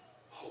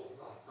 hold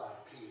not thy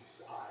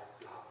peace. I've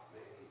got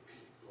many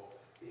people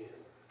in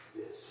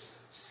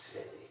this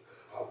city.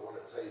 I want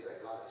to tell you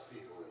that God has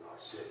people in our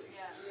city.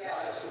 Yeah.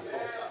 God has some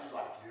folks just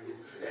like you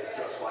and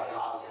just like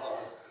I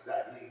was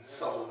that need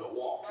someone to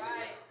walk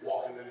in,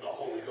 walking in the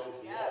Holy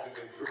Ghost, walking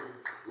in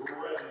truth,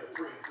 ready to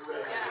preach,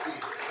 ready to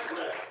teach.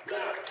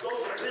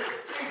 Those are his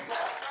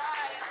people.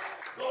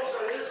 Those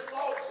are his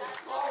folks.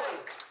 He's calling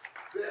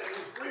them.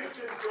 He's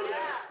reaching for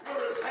them.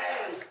 We're his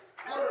hands.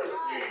 We're his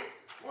feet.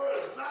 We're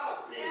his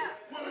mouthpiece.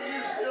 Will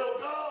you still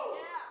go?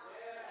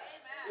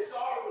 Amen. It's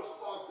our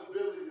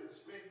responsibility to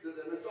speak to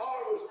them. It's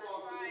our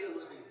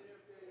responsibility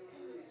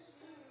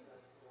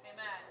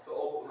Amen. to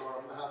open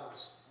our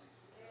mouths.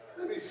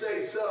 Let me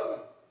say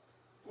something.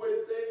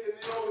 Quit thinking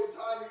the only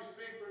time you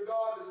speak for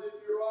God is if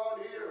you're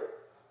on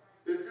here.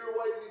 If you're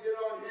waiting to get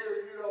on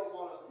here, you don't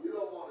want a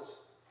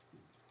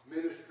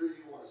ministry,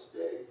 you want a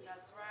stage.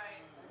 That's right.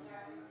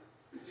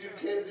 If you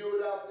can't do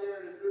it out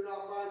there, and if you're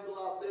not mindful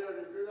out there, and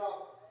if you're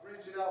not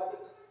reaching out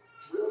there,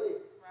 really,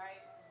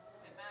 Right.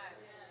 Amen.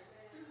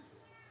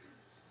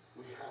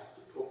 we have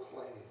to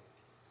proclaim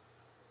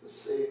the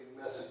saving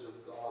message of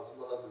God's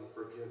love and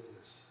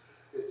forgiveness.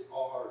 It's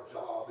our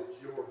job,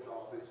 it's your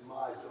job, it's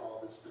my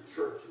job, it's the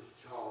church's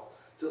job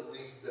to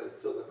lead them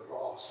to the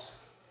cross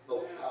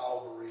of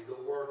Calvary.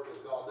 The work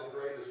of God, the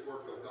greatest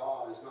work of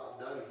God is not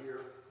done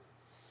here.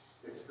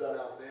 It's done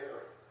out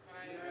there.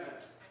 Right. Amen.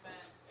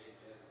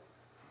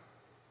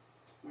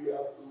 We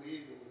have to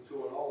lead them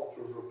to an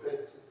altar of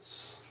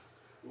repentance.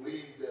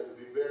 Lead them to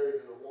be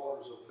buried in the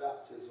waters of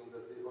baptism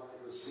that they might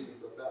receive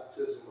the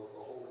baptism of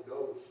the Holy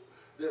Ghost.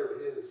 They're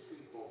his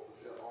people, but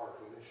they're our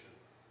commission.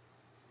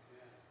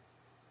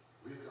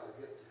 We've got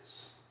to get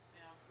this.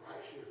 Yeah.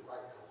 Right here,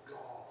 right now.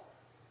 God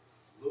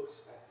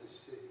looks at the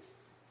city.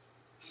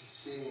 He's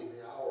seeing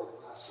the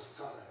hourglass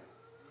of time.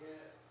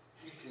 Yes.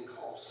 He can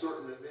call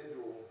certain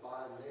individuals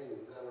by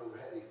name that are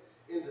ready.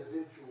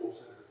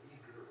 Individuals that are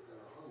eager, that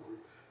are hungry,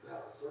 that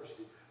are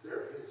thirsty.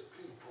 They're his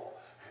people.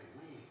 And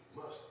we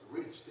must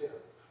reach them.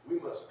 We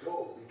must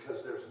go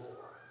because there's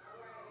more.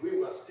 We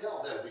must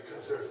tell them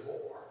because there's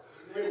more.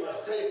 We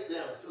must take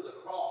them to the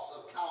cross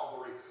of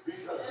Calvary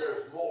because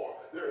there's more.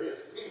 They're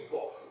his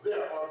people.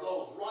 There are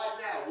those right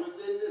now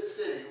within this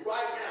city,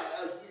 right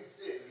now as we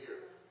sit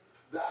here,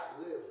 that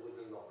live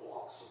within the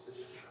blocks of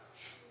this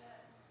church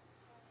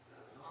that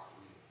have not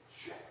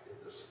rejected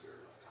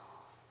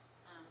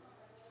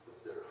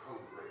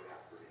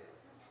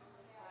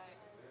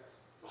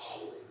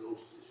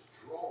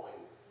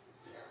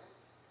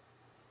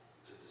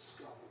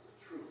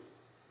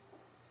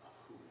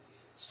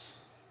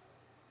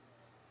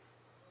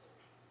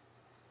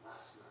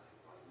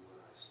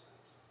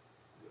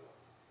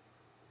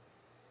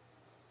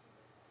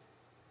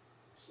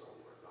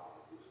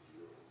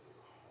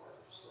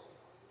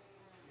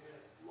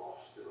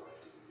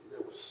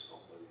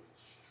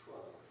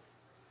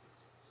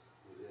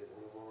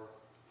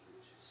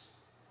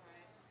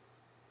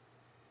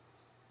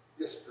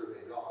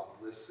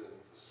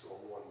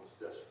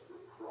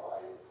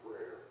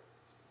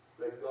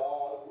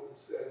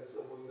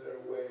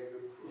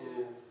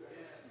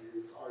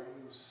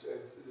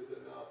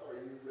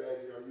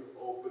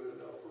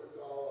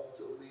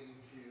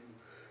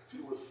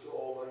to a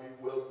soul? Are you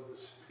willing to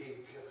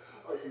speak?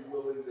 Are you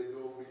willing to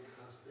go?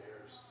 Because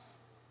there's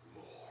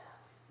more.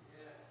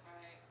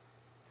 Right.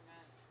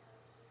 Amen.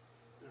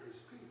 There is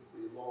people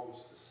he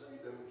longs to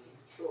save them.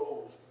 He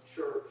chose the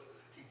church.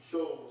 He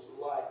chose the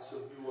likes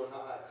of you and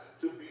I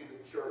to be the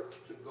church,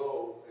 to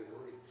go and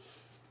reach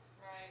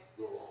Right.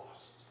 the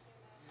lost.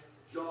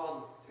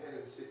 John 10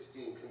 and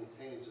 16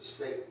 contains a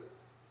statement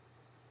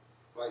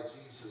by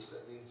Jesus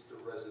that needs to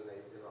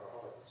resonate in our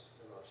hearts,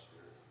 in our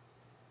spirit.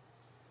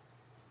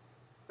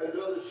 And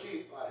other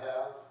sheep I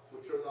have,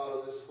 which are not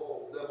of this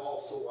fold, them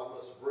also I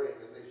must bring,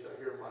 and they shall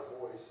hear my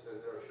voice, and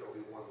there shall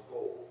be one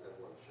fold and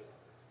one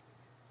shepherd.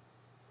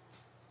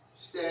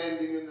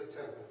 Standing in the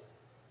temple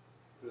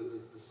with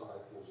his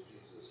disciples,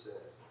 Jesus said,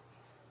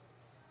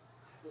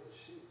 I have other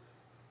sheep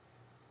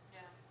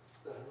Yeah.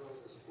 that are not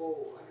of this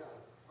fold.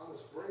 I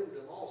must bring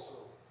them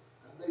also,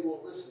 and they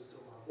will listen to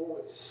my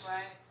voice.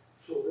 Right.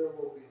 So there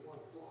will be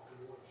one flock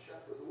and one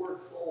shepherd. The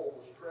word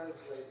fold was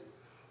translated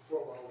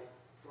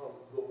from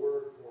the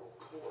word for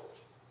court.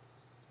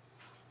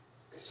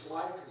 It's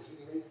likely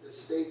he made this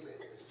statement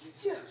as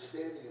Jesus was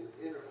standing in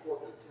the inner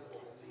court of the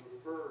temple, and he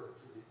referred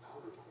to the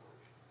outer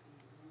court,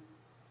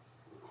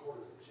 the court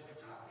of the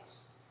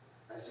Gentiles,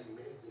 as he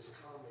made this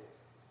comment.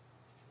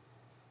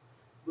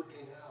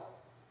 Looking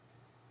out,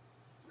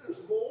 there's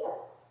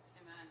more.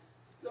 Amen.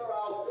 They're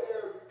out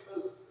there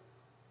because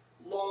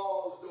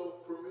laws don't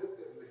permit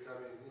them to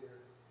come in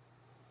here.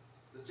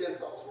 The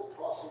Gentiles were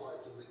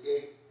proselytes of the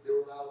gate. They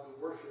were allowed to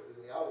worship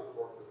in the outer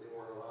court, but they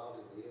weren't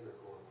allowed in the inner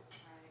court.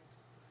 Right.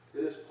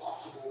 It is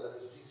possible that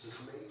as Jesus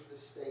made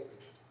this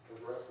statement of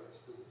reference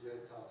to the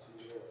Gentiles who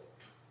live,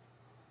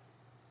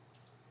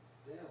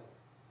 them,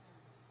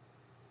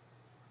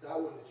 that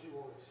one that you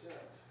won't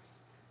accept.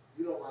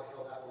 You don't like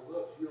how that one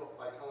looks. You don't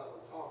like how that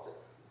one talked.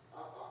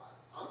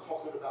 I'm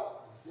talking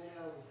about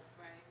them.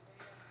 Right.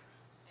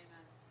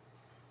 Amen.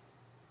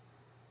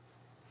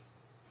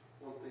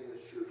 One thing that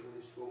sure when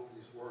he spoke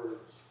these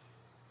words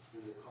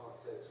in the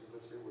context in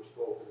which they were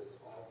spoken, it's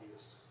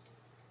obvious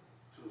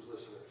to his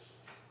listeners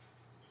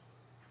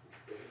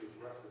that he was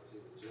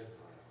referencing the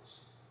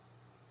Gentiles.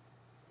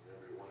 And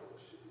every one of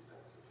us should be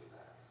thankful for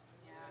that.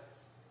 Yeah.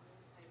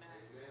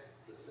 Amen.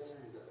 The thing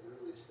that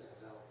really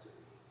stands out to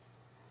me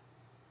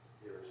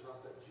here is not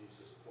that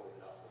Jesus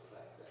pointed out the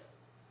fact that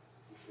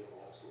he came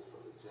also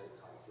for the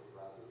Gentiles, but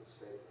rather the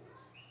statement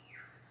of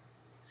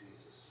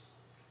Jesus,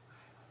 I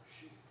have other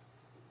sheep.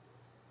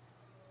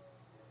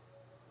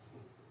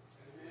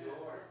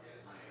 Lord,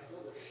 yes. I have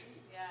other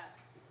sheep. Yes.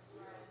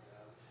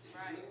 He's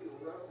Right. making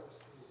a reference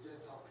to these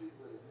Gentile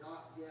people that had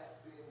not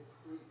yet been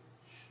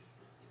preached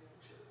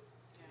to.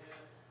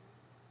 Yes.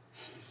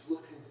 He's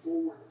looking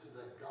forward to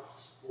the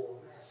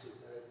gospel message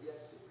that had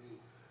yet to be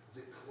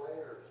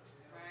declared.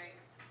 Right.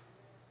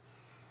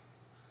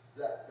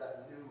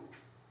 That new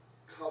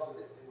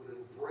covenant, they would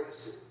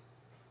embrace it,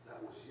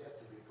 that was yet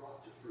to be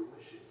brought to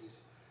fruition.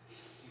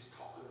 He's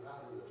talking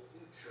about in the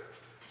future.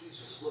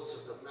 Jesus looks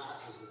at the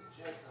masses of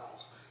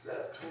Gentiles that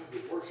have come to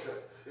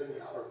worship in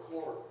the outer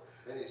court,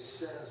 and he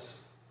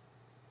says,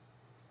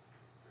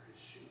 they're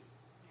his sheep.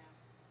 Yeah.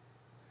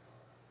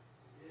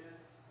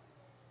 Yes.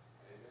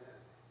 Amen.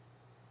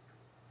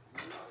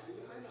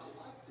 You may not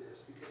like this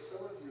because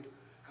some of you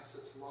have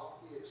such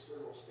lofty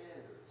external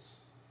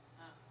standards.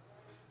 Huh.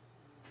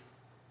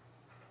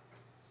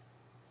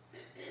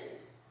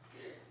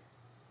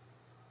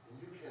 And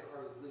you can't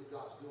hardly believe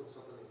God's doing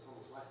something in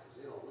someone's life because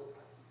they don't look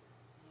like you.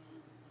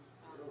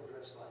 They don't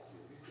dress like you.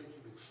 You think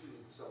you've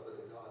achieved something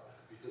in God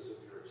because of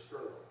your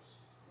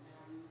externals.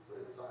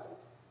 But inside,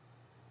 it's,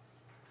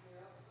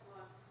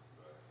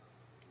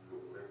 you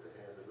don't lift a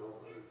hand to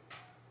nobody.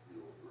 You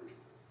don't agree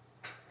with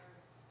it.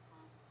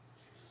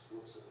 Jesus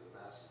looks at the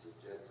masses of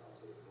Gentiles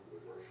that have come to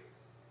worship.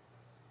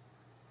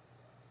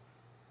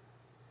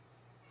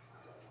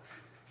 I got more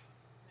sheep.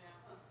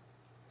 Yeah.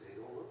 They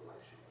don't look like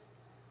sheep.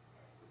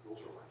 But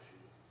those are my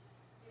sheep.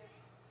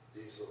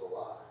 These are the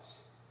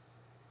lives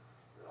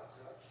that I've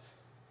touched.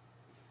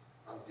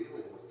 I'm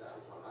dealing with that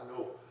one. I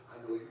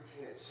know you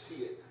can't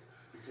see it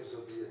because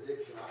of the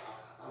addiction.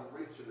 I'm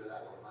reaching to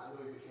that one. I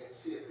know you can't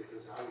see it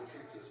because how he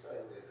treats his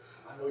family.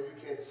 I know you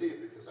can't see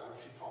it because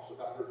she talks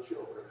about her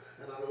children.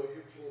 And I know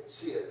you can't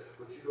see it,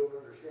 but you don't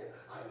understand.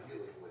 I'm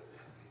dealing with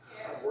them.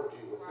 I'm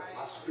working with them.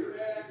 My spirit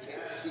that you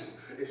can't see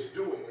is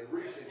doing and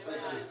reaching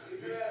places.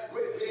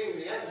 Quit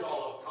being the end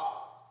all of God.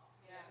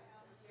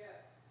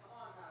 Yeah.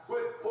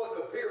 Quit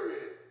putting a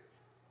period.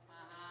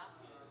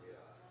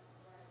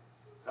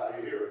 How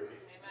you hearing me?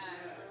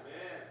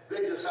 Amen.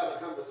 They just haven't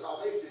come to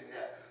salvation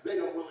yet. They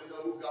don't really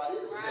know who God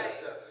is Right.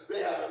 yet.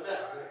 They haven't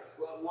met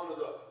one of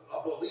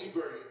a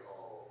believer.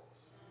 Oh,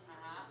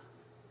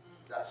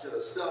 that should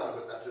have stung,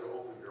 but that should have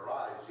opened your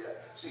eyes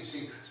yet.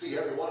 See,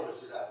 every one of us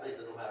should have faith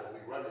that no matter who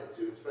we run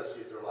into,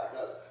 especially if they're like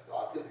us,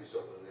 God can do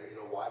something there. You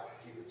know why?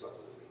 He did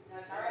something to me.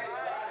 That's right.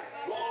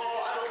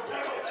 Oh, I don't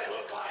care what they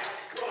look like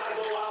when I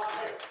go out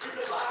there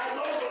because I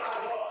know what I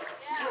was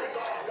when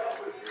God dealt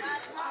with me.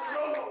 I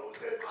know what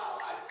was in my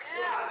life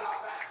when I got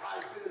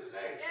baptized in his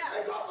name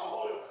and got the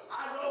Holy.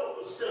 I know it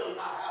was still in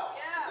my house.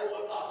 And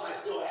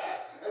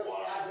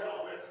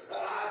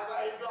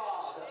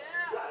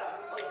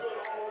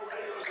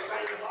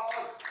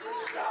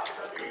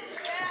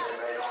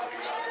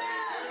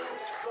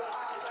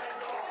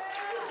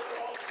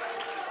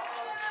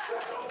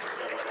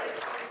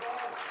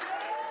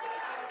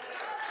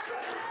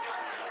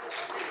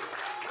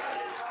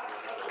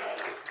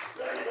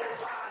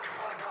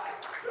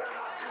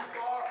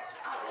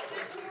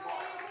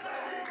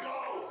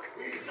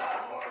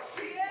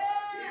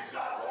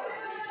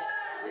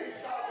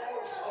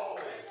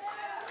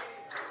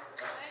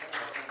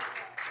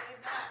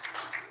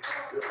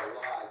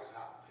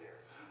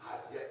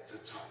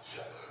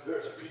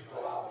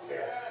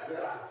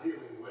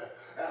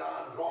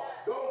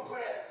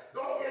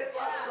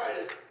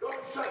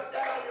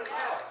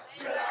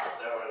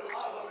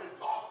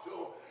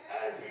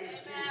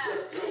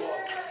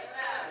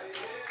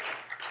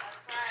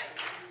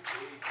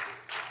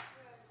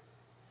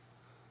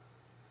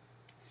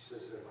He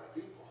says, they're my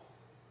people.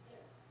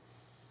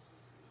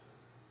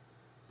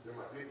 They're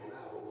my people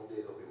now, but one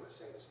day they'll be my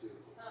saints too.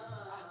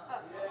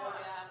 Yeah.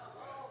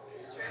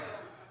 It's true.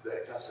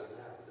 They cuss them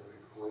now, but they'll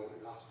be proclaiming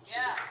the gospel.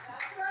 Yeah.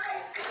 That's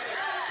right.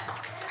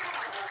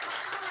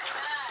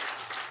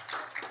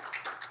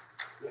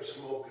 They're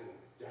smoking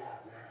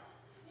dab now,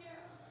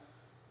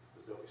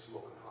 but they'll be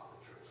smoking hot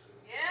in church soon.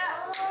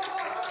 Yeah.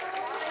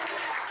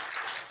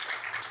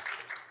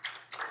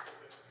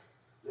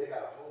 They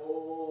got a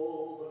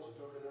whole bunch of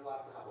junk in their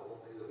life now, but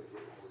one day they'll be full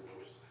of the Holy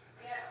Ghost.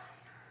 Yeah.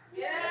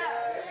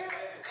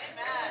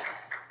 Amen. I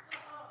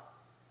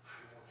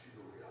want you to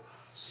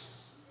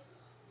realize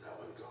that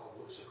when God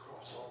looks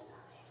across our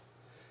world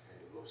and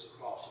He looks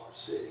across our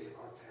city and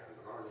our town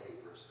and our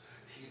neighbors,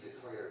 He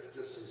declares,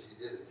 just as He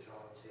did in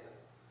John 10,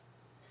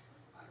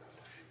 I got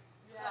more sheep.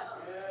 Yeah.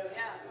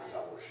 I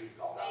got more sheep.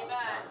 Oh, that one's Amen.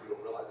 mine. You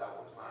don't realize that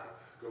one's mine.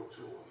 Go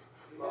to them.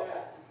 Love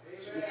them.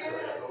 Speak to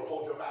them. Don't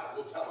hold your mouth.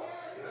 Go tell them.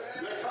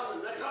 They're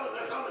coming. They're coming.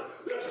 They're coming.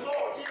 There's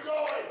more. Keep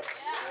going.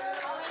 Yeah.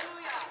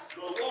 Hallelujah.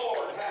 The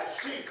Lord has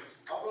sheep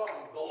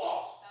among the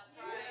lost. That's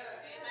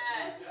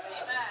right.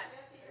 Amen.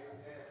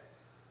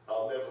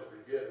 I'll never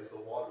forget as the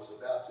waters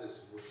of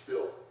baptism were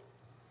still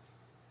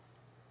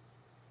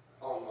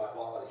on my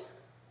body.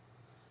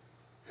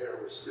 Hair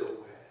was still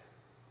wet.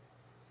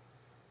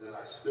 Then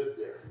I stood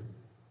there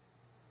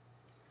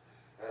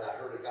and I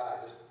heard a guy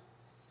just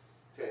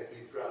 10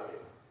 feet from me.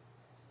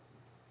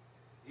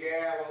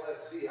 Yeah, well,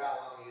 let's see how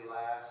long he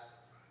lasts.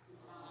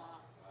 Wow.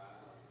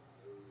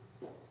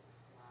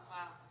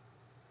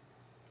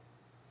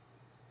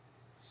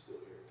 Still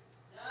here.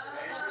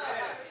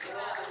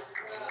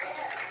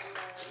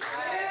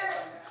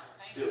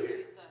 Still Thank you, here.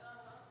 Jesus.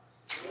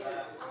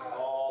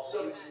 Oh,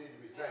 some of you need to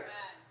be thankful.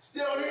 Amen.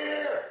 Still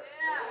here.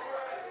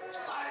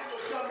 Yeah. I ain't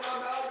gonna shut my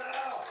mouth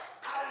now.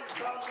 I didn't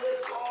come this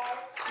far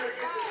to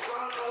get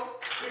disgruntled,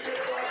 to get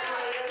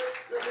frustrated,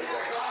 to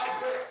get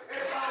conflict.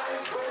 If I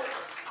ain't quit,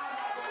 I'm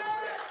not gonna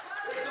quit.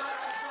 If God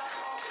has not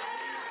talking to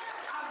you,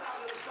 I'm not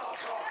gonna stop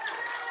talking.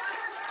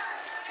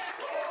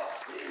 Oh,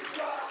 He's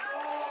got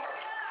more.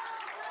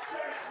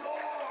 There's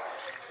more.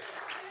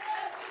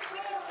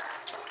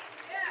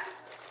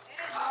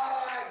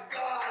 I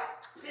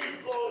got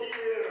people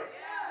here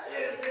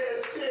in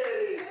this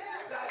city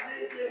that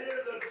need to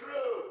hear the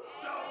truth.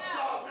 Don't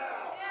stop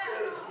now.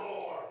 There's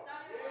more.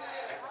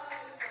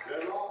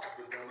 They're lost,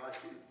 but they're my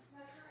sheep.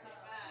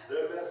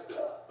 They're messed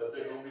up, but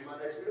they're going to be my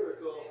next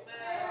miracle.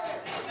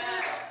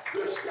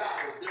 They're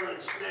scattered, they're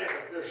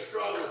ensnared, they're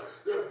struggling,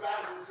 they're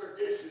bound in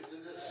traditions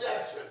and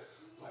deception,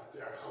 but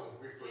they're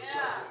hungry for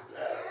something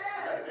better.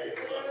 And they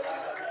look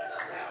like a mess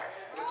now,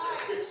 but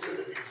they're fixing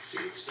to be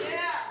sheep soon.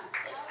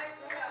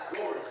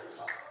 Glory to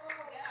God.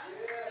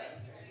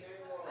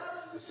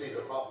 You see,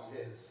 the problem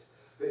is,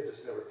 they've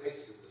just never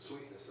tasted the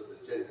sweetness of the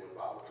genuine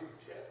Bible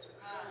truth yet.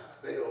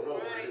 They don't know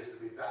what it is to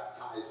be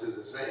baptized in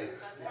His name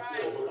and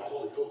filled with the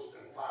Holy Ghost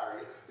and fire.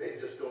 They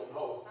just don't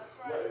know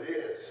what it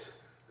is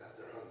that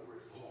they're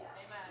hungry for.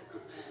 Amen.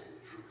 Good tell them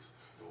the truth.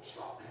 Don't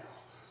stop now.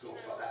 Don't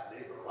stop that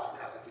neighbor right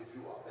now that gives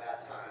you a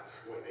bad time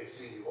when they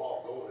see you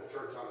all going to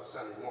church on a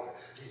Sunday morning.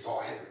 He's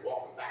all angry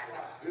walking back.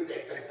 Who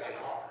they think they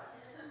are?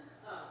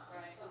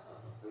 Right.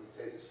 Let me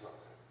tell you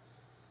something.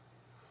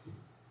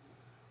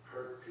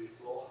 Hurt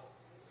people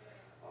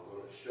are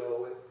going to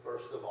show it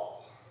first of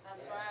all.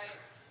 That's right.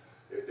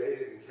 If they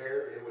didn't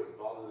care, it wouldn't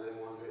bother them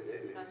one bit.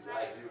 They'd be That's glad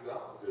right. you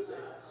gone because they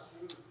know.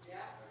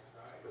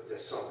 But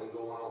there's something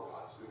going on.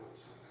 God's doing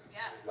something.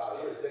 Yes.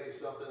 God, let me tell you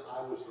something.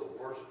 I was the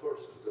worst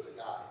person to the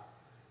guy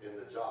in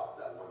the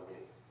job that won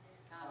me.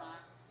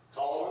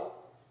 Call him.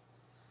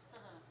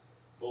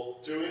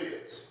 Both two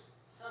idiots.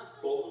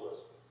 Both of us.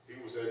 He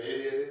was an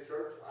idiot in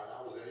church, and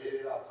I was an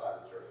idiot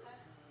outside of church.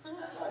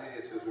 Not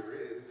idiots because we were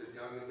idiots, we were just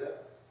young and dumb.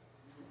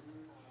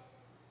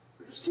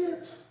 We're just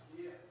kids.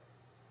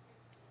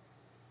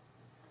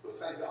 But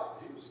thank God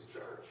he was in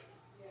church.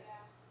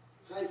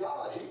 Thank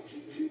God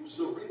he was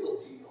the real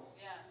deal.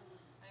 Yes.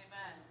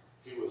 Amen.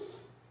 He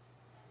was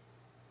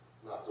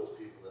not those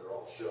people that are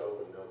all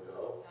show and no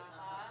go.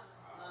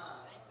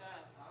 Thank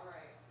God.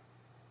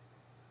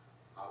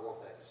 I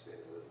want that to stay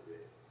a little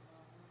bit.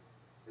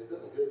 It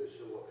doesn't good to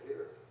show up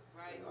here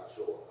Right. and not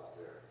show up out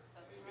there.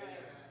 That's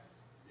right.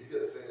 You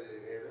get offended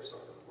in here, there's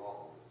something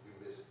wrong. You've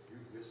missed the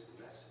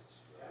message.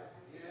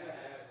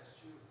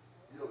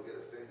 You don't get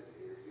offended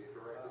here, you get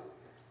corrected in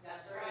here.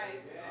 That's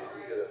right. If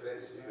you get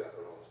offended, you got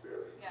the wrong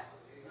spirit. Yes.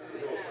 He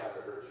don't try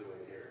to hurt you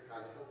in here,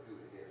 trying to help you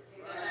in here.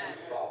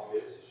 Amen. The problem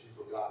is you've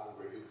forgotten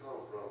where you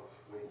come from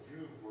when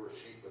you were a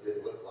sheep but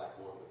didn't look like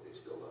one, but they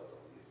still loved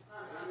on you.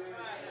 That's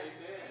right.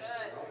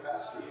 Good. I'm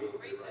pastor a little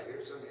bit Preach right it.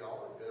 here. Some of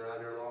y'all have been around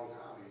here a long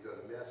time. You've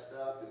done messed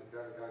up and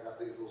kind of got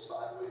things a little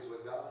sideways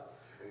with God.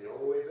 And the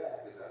only way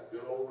back is that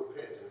good old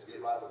repentance.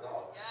 Get right with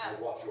God. Yeah. And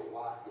watch your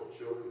wife, your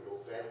children,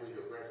 your family,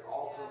 your grandchildren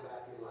all come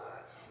back in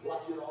line.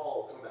 Watch it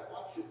all come back.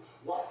 Watch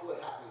what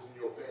happens in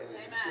your family.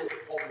 Amen. You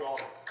quit holding on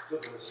to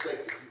the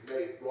mistake that you've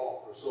made wrong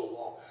for so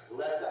long.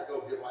 Let that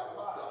go. Get right with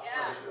God.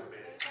 Yeah. Punish them,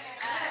 man.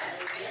 Amen.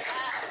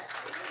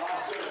 I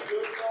spent a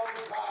good long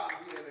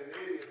time being an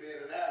idiot, being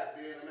an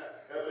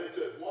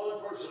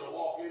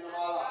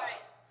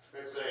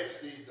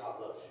Steve, God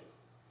loves you.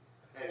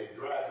 And he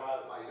dragged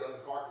my young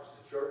carcass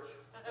to church.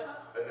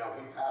 And now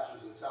he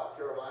pastors in South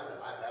Carolina, and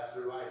I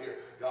pastor right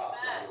here.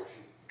 God's got more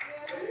sheep. I'll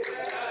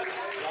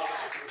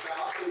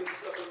tell you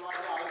something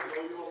right now. It'll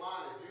blow your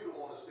mind. If you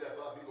don't want to step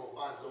up, you're going to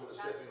find someone to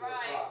step in your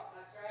spot.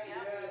 That's right.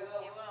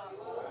 Yep. He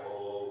will.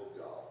 Oh,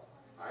 God.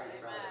 I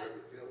ain't trying to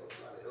hurt your feelings. I'm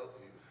trying to help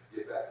you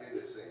get back in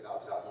this thing.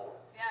 God's got more.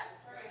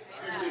 Yes.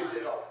 You see,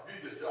 you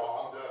just say,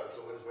 oh, I'm done,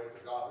 so we're just waiting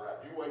for God to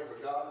wrap. You wait for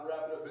God to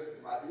wrap it up, you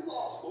might be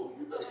lost, fool.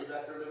 You better get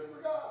back there living for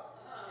God.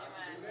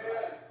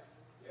 Amen.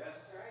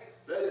 Yes.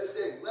 Let it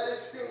sting. Let it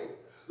sting.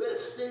 Let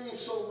it sting you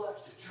so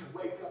much that you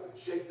wake up and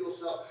shake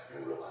yourself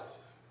and realize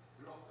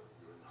you're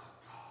not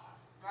God.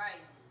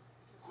 Right.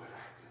 Quit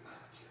acting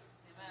like it.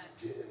 Amen.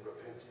 Get in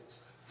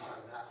repentance.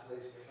 Find that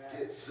place.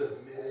 Get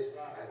submitted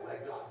and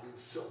let God do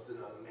something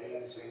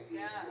amazing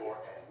in your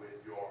and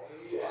with your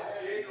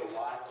life. You know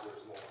why?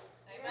 There's more.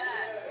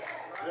 Amen.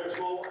 There's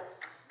more.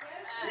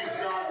 He's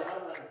not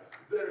done.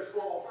 There's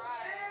more.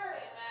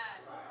 Right.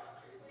 Amen.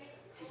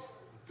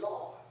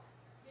 God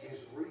is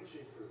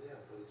reaching for them,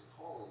 but he's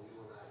calling you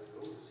and I to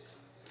go to them.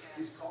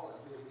 He's calling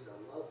you and me to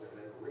love them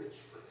and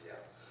reach for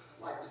them.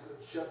 Like the good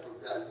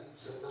shepherd that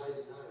leaves the 99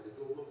 to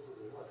go look for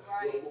the one.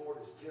 Right. The Lord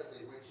is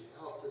gently reaching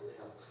out to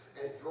them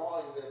and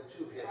drawing them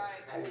to him.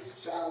 Right. And he's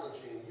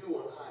challenging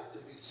you and I to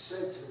be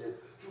sensitive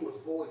to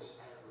his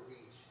voice and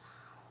reach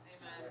out.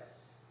 Amen.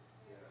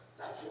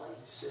 That's why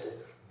he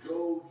said,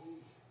 go ye,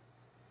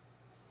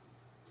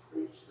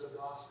 preach the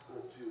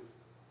gospel to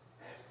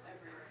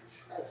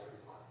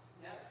everyone.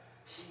 Yep.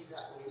 He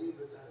that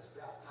believeth and is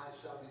baptized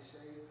shall be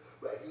saved,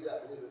 but he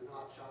that believeth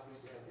not shall be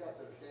damned. You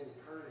have to understand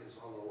eternity is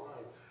on the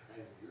line,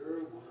 and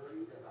you're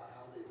worried about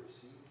how they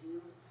receive you.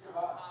 It's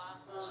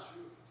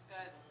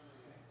good.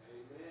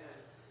 Amen.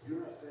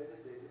 You're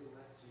offended they didn't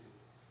let you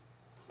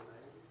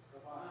play.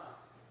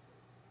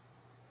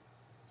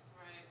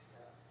 Right.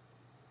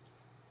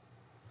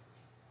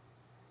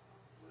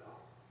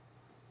 Well,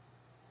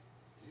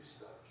 you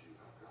stopped you,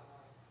 not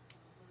God.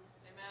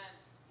 Amen.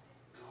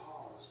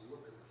 God is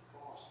looking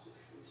across the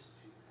face of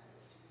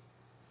humanity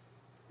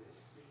in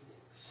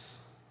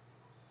Phoenix,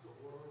 the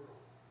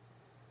world,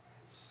 and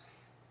he's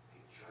saying,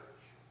 hey,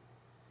 church,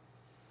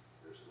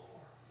 there's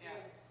more.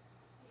 Yes.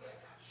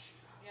 I've got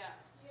sheep out Yes.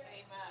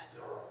 Amen.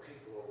 there. There are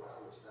people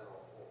around us that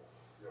are home.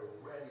 They're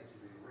ready to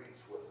be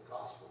reached with the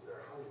gospel.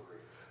 They're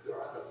hungry. They're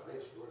at a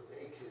place where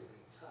they can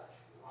be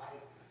touched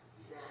right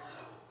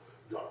now.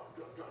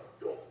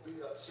 Don't be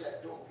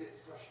upset. Don't get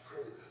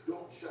frustrated.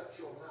 Don't shut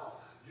your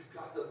mouth. You've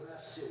got the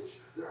message.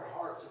 Their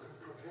hearts have been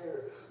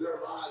prepared.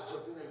 Their lives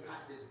have been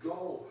impacted.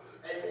 Go.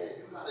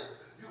 Amen.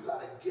 You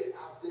gotta get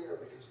out there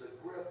because the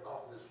grip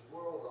of this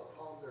world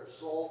upon their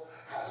soul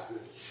has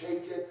been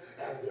shaken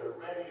and they're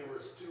ready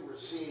to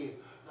receive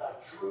the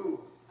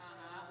truth.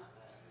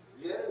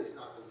 The enemy's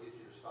not going to get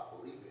you to stop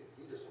believing.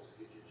 He just wants to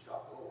get you to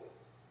stop going.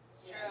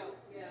 It's true.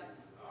 Yeah.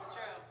 It's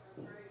true.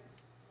 That's right.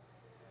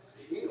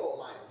 He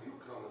don't mind you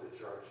coming to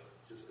church.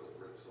 Just don't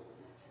bring someone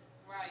with you.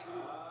 Right.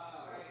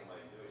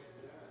 Somebody do it.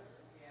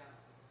 Yeah.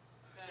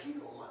 Good. He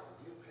don't mind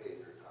you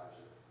paying your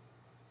tithes.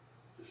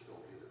 Just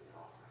don't give it the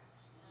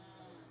offerings.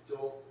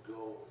 Don't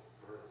go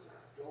further.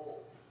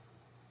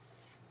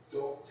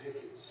 Don't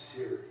take it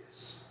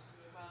serious.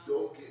 Wow.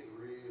 Don't get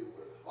real.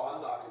 Oh,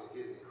 I'm not going to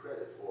get any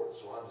credit for it,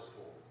 so I'm just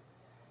going.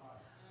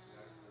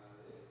 That's not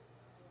it.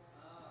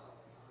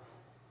 Oh.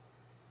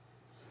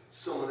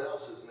 Someone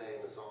else's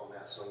name is on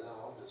that, so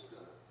now I'm just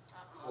going to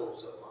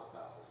close up my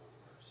bowels of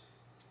mercy.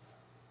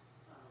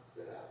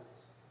 That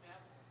happens. Yep.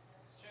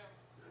 It's true.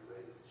 They're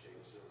ready to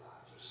change their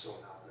lives. There's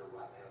someone out there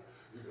right now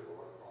you're going to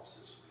run across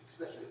this week,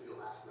 especially if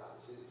you'll ask God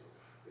to send it to them,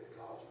 that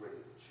God's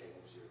ready to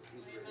change their life.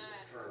 He's ready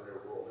to turn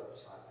their world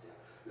upside down.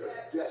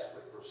 They're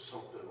desperate for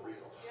something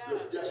real. Yeah.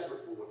 They're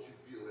desperate for what you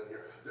feel in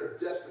here. They're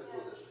desperate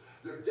for this.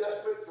 They're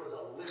desperate for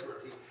the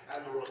liberty and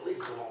the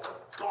release of all the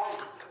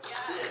bondage of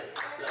sin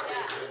that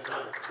they've been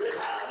done. They've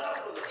had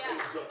enough of the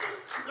things of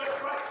this. They're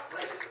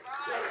frustrated.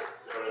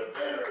 They're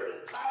embittered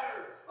and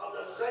tired of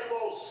the same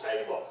old,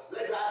 same old.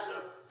 They've had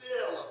their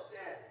fill of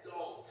dead,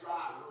 dull,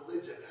 dry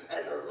religion,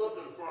 and they're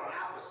looking for an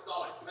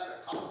apostolic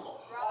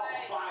Pentecostal on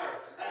fire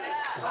and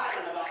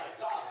excited about it.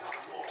 God's got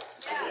more.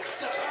 And they're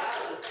stepping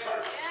out of the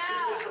church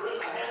because they're in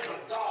the hands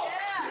of God.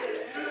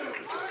 Being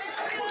used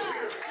and put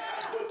here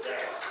and put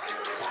there. And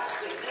you're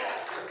casting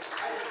nets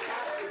and you're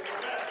casting your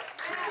net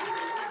because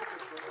you're looking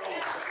for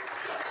those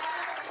that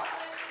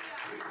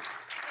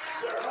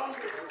they're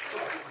hungry for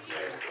something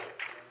genuine.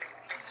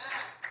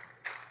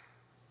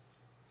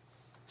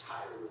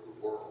 Tired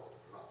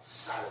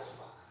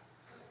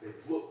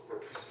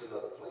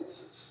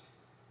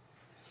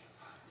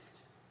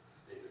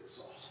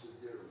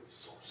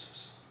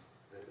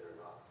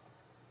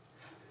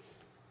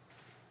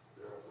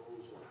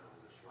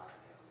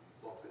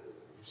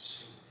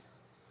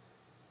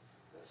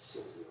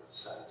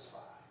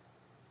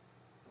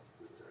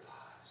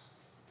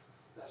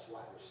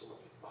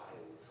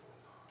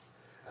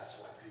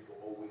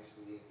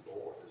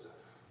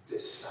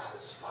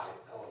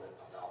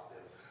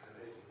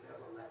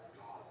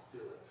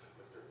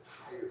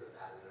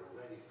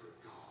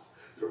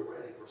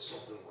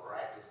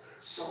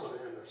Some of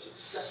them are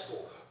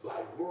successful by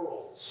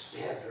world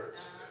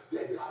standards.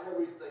 They've got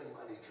everything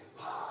money can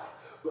buy,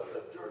 but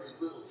the dirty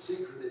little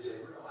secret is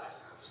they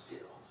realize I'm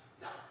still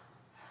not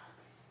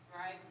happy.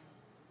 Right.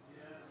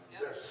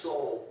 Their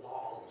soul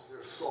longs,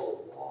 their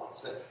soul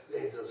wants, and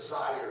they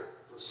desire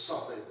for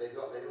something. They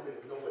don't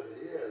even know what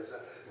it is.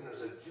 And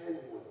there's a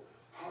genuine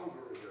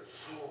hunger in their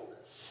soul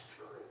that's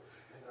stirring,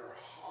 and their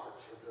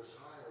hearts are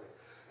desiring.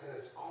 And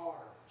it's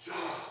our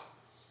job,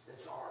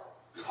 it's our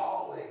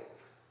calling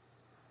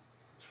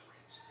to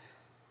reach them.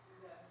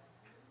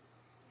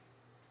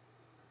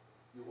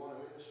 You want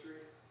a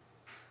ministry?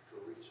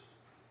 Go reach them.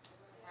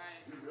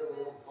 Right. You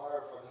really on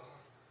fire for God?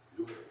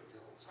 You're going to be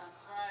telling someone.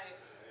 That's right.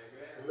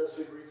 Unless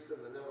we reach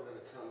them, they're never going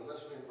to come.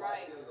 Unless we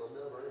invite them, they'll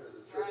never enter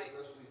the church. Right.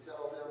 Unless we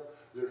tell them,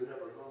 they're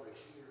never going to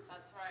hear.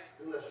 That's right.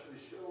 Unless we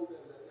show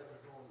them, they're never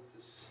going to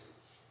see.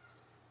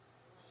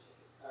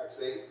 Acts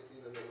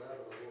 18 and 11,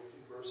 a little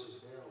few verses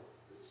down,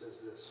 it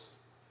says this.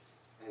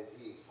 And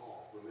he,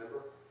 Paul,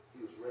 remember?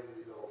 He was ready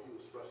to go. He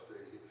was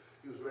frustrated.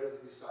 He was ready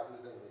to be silent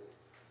with them.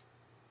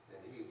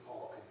 And he,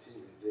 Paul,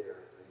 continued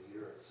there a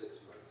year and 6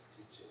 months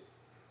teaching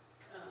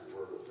the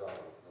word of God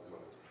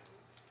among them.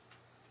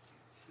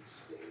 He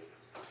stayed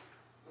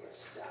and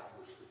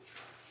established the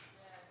church.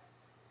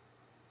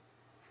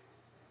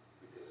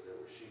 Because there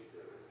were sheep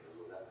there in the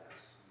middle of that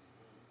mess.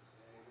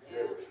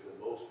 There was, when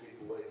most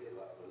people would give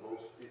up, when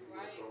most people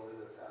were thrown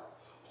in the towel,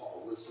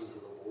 Paul listened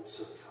to the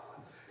voice of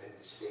God and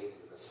he stayed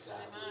and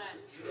established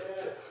the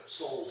church.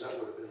 Souls that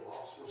would have been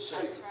lost were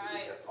saved because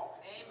he kept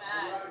talking.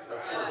 Amen.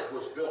 The church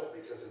was built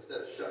because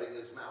instead of shutting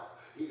his mouth,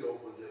 he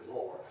opened it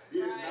more.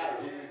 It didn't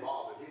matter who he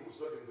bothered. He was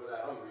looking for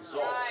that hungry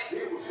soul.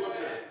 He was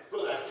looking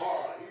for that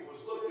Tara. He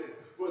was looking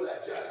for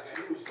that Jessica.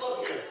 He was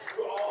looking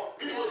for all.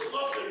 He was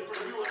looking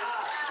for you and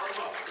I.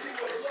 He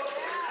was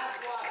looking, and that's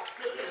why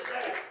to this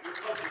day the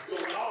church is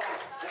going on.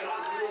 And I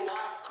know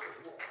why.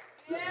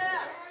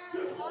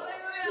 There's more.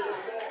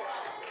 There's more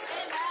out there.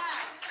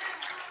 Amen.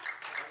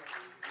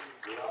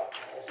 Without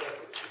Paul's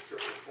efforts, the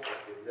church of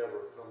Corinth would never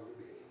have come to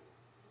be.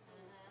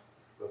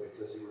 But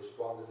because he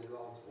responded to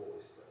God's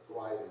voice, the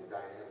thriving,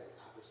 dynamic,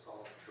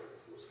 apostolic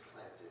church was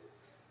planted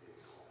in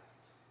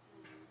Corinth.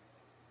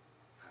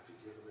 Have you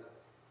given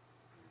up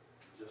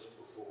just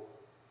before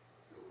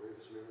your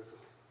greatest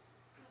miracle?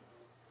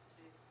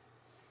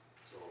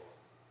 So,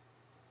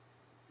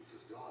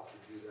 because God can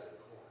do that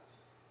in Corinth,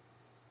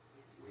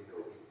 we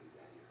know He can do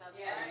that here.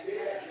 That's right.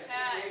 Yes, he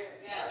can.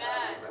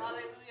 Amen.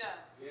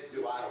 Hallelujah.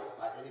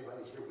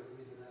 Anybody here with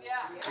me tonight?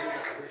 Yeah. We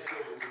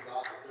still believe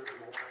God that there's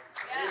more.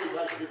 Yeah.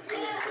 Anybody here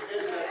believe that?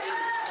 Is there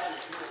anybody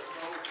here that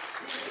knows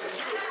He can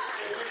do it?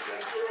 If He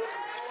can do it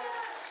before,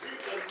 He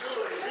can do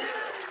it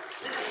here.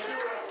 He can do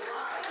it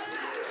right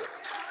here.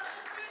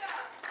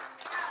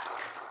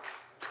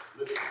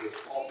 Listen to this.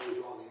 Paul goes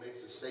on. He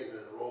makes a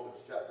statement in Romans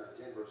chapter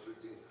 10, verse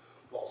 13.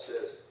 Paul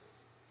says,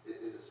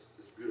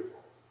 it's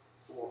beautiful.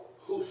 For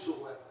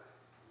whosoever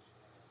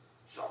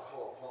shall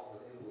call upon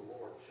the name of the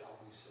Lord shall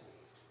be saved.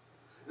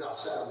 Now,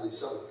 sadly,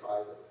 some have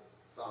tried to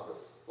found a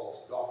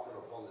false doctrine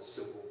upon this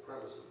simple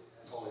premise of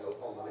calling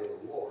upon the name of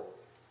the Lord.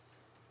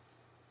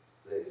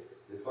 They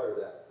declare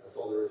that that's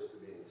all there is to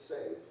being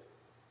saved,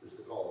 is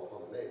to call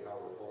upon the name.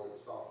 However, Paul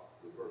didn't stop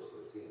with verse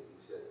 13.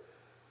 He said,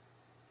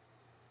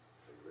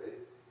 are you ready?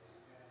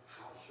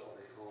 How shall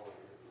they call on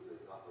him who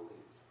they've not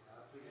believed?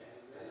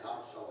 And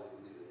how shall they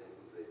believe in him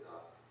who they've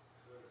not?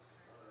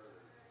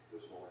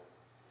 There's more.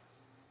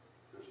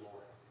 There's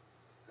more.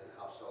 And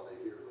how shall they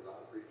hear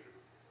without a preacher?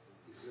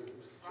 He's going to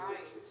use the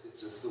church.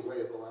 It's the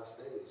way of the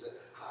last days.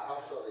 How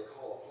shall they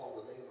call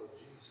upon the name of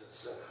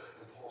Jesus?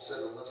 And Paul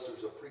said, unless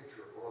there's a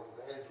preacher or an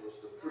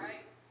evangelist of truth.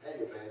 Right. Hey,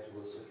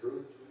 evangelist of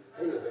truth.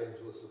 Hey,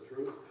 evangelist of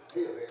truth.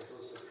 Hey,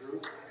 evangelist of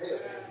truth. Hey,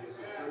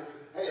 evangelist of truth.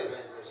 Hey,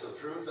 evangelist of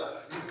truth.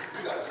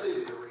 You got a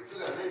city to reach.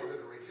 You got a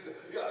neighborhood to reach.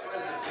 You got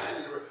friends and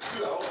family to reach.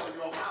 You got to open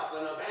your mouth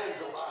and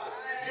evangelize.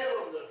 Give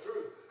them the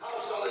truth. How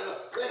shall they know?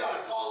 They got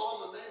to call on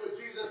the name of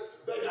Jesus.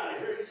 They got to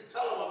hear you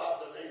tell them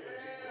about the name of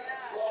Jesus.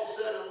 Paul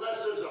said, unless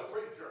there's a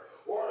preacher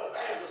or an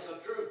evangelist of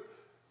truth,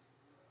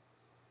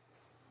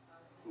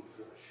 who's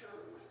going to share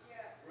it with them?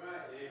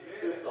 Right.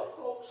 If the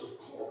folks of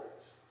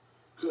Corinth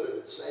could have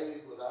been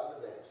saved without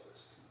an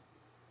evangelist,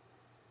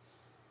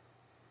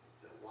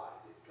 then why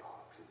did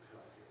God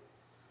compel him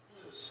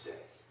to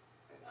stay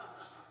and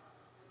minister?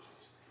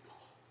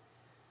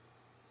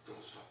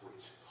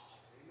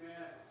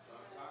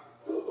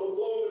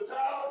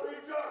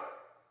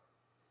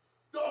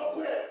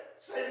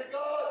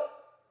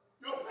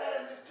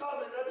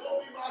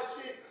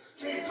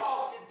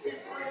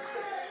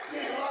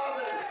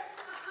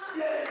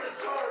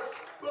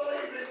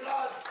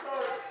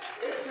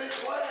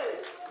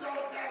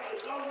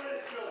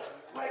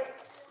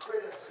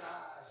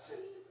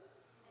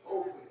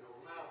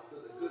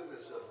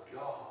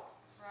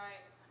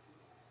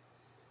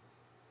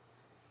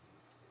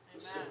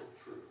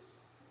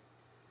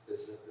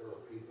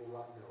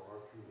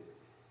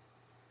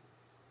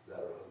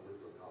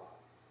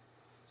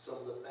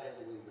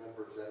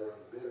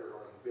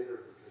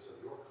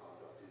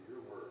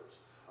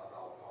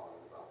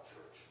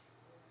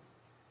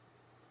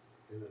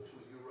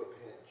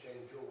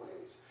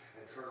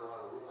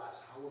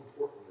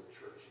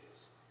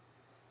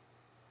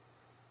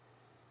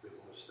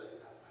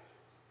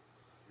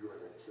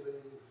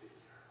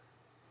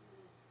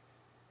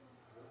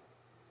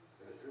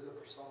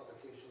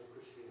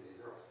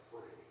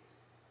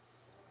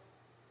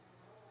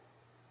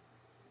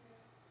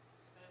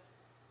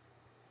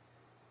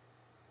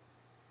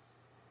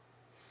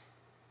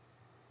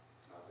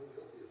 been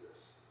guilty of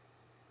this.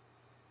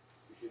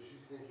 Because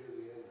you think you're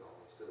the end all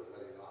instead of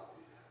letting God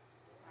be that.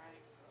 Right.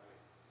 Right.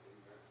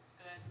 Amen. It's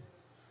good.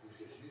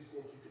 Because you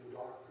think you can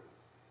darken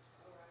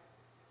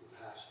the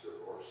pastor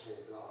or say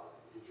God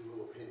and get your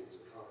little opinions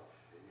and comments,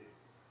 and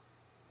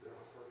they're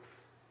afraid.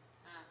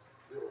 Huh.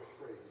 They're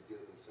afraid to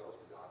give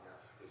themselves to God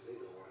now because they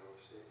don't want to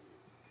upset you.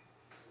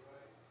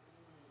 Right.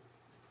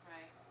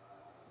 Right.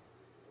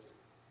 It's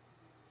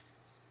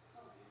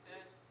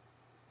good.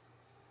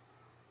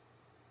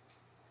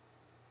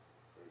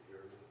 Are you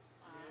hearing me?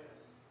 Yes.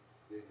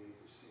 They need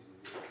to see you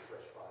with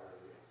fresh fire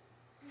again.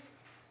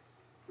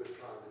 Quit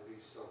trying to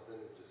be something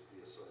and just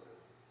be a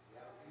servant.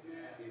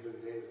 Amen. Even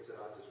David said,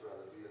 I'd just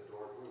rather be a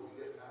door. When we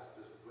get past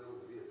this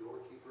will to be a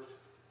doorkeeper,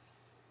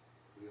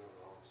 we are on the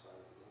wrong side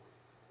of the door.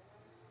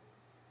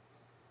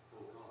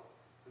 Oh God,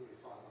 let me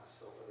find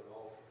myself at an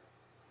altar.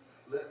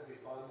 Let me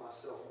find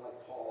myself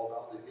like Paul,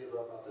 about to give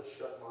up, about to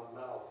shut my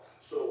mouth,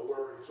 so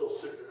worried, so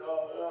sick that,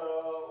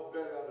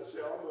 Ben out to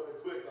say, I'm going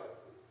to quit. God,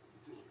 what are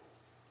you doing, Paul?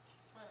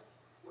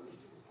 What are you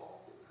doing,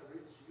 Paul? Didn't I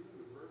reach you,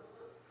 you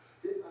murderer?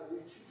 Didn't I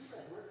reach you? Didn't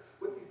I murder?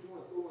 What are you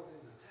doing throwing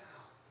in the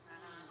towel?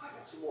 I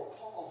got some more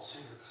Pauls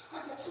here.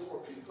 I got some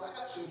more people. I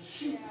got some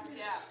sheep.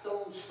 Yeah.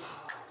 Don't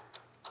stop.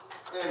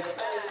 And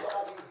thank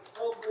God he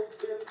humbled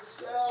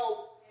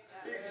himself.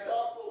 He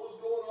stopped what was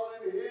going on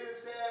in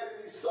his head,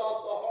 and he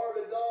sought the heart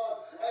of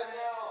God. And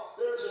now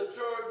there's a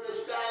church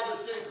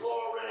established in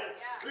Corinth.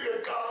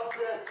 Because God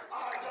said,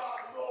 I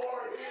got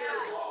more here,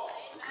 Paul.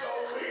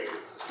 Don't leave.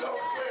 Don't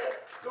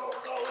quit. Don't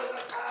go in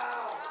the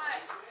towel.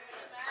 Right.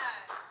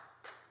 Amen.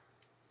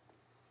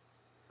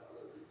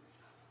 Hallelujah.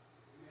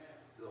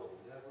 They'll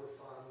never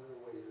find their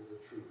way to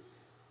the truth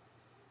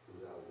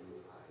without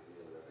you and I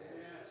being an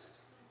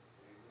evangelist.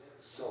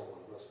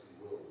 Someone must be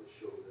willing to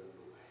show them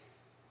the way.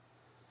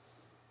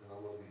 And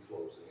I'm going to be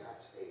closing.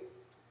 Acts 8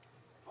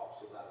 talks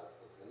about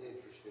an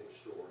interesting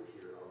story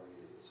here, and I'll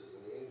read it. It says,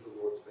 and the angel of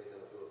the Lord spake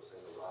unto Philip,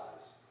 saying,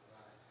 arise,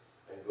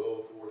 and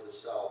go toward the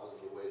south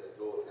into the way that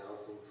goeth down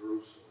from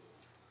Jerusalem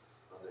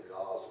unto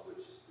Gaza,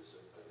 which is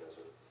a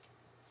desert.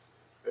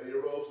 And he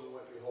arose and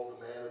went, behold, a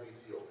man of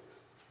Ethiopia,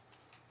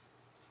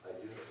 a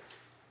eunuch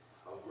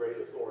of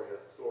great authority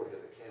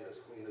of the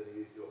Candace, queen of the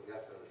Ethiopians. You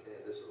have to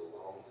understand, this is a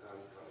long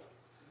time coming.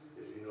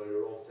 If you know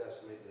your Old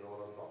Testament, you know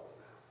what I'm talking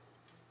about.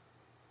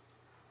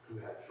 Who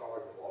had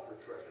charge of all her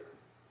treasure,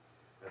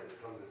 and had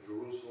come to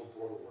Jerusalem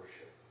for to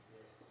worship.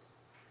 Yes.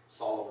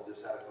 Solomon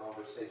just had a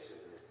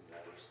conversation, and it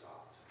never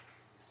stopped.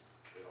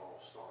 It all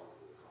started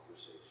with a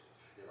conversation.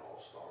 It all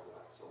started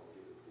with someone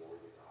giving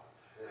glory to God.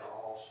 It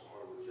all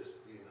started with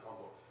just being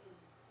humble.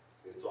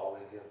 It's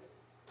all in him.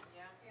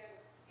 Yeah.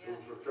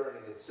 Who's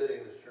returning and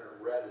sitting in his chair,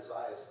 read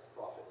Isaiah the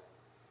prophet.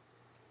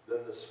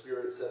 Then the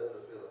Spirit said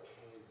unto Philip,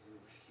 can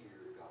you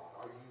hear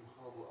God? Are you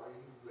humble? Are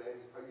you ready?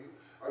 Are you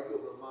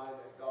of the mind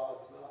that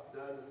God's not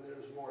done and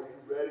there's more? Are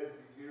you ready to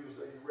be used?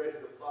 Are you ready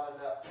to find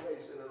that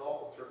place in an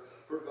altar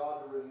for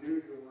God to renew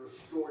you and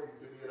restore you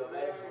to be an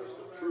evangelist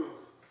of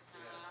truth?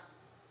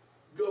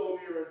 Go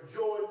near and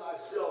join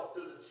thyself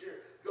to the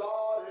church.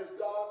 God has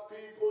got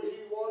people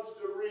he wants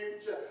to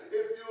reach.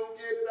 If you'll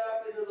get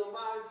back into the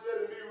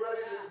mindset and be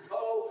ready to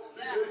go,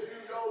 because you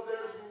know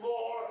there's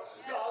more.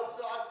 God's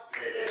not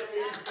finished.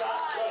 He's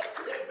got, but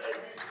it may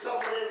be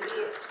someone in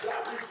here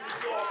that reaches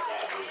your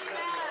family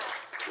member.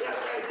 There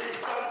may be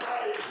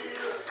somebody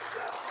here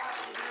that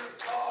might use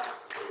God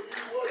when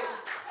you wouldn't.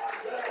 And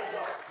there you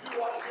go. You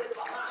want to get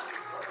behind the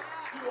church.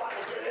 You want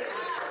to get in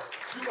the church.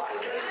 You want to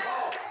get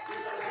involved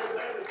because it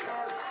may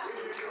return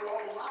into your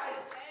own life.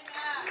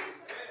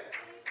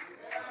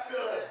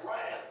 Philip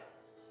ran.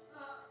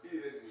 He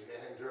didn't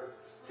hinder.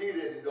 He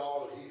didn't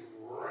dawdle. He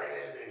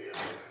ran to him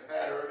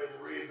and heard him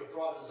read the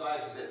prophet's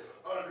eyes and said,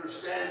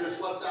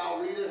 understandest what thou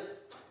readest?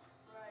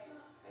 Right.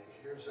 And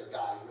here's a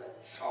guy who had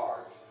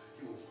charge.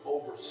 He was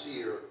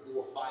overseer,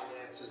 more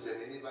finances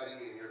than anybody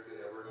in here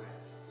could ever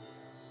imagine.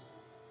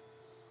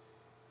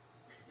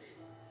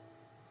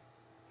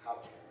 How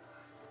can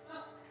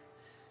I?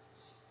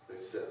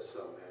 Except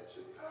some man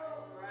should die.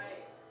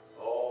 Right.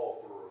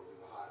 All for a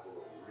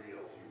revival of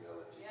real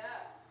humility.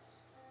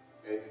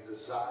 Yeah. And he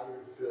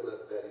desired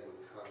Philip that he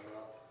would come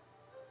up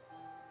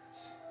and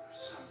say,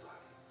 there's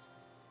somebody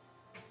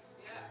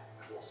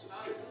that wants to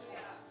sit with me.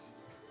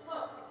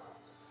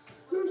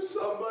 There's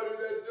somebody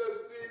that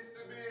just needs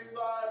to be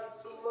invited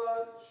to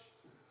lunch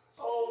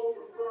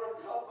over for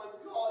a cup of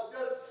coffee.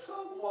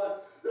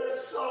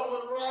 There's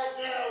someone right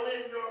now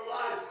in your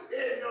life,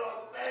 in your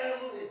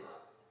family,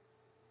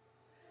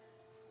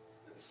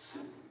 that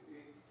simply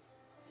needs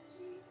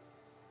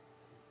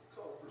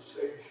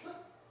conversation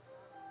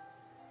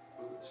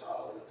with a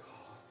child of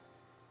God.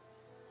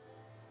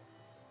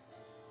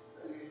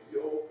 That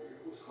Ethiopian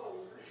was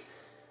hungry.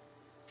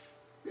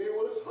 He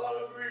was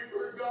hungry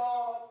for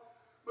God,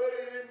 but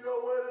he didn't know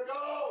where to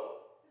go.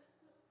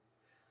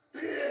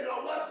 He didn't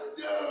know what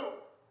to do.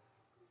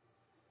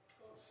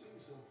 God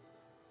sees them.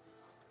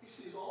 He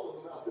sees all of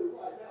them out there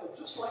right now,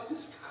 just like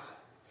this guy.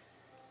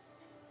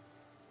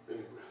 Let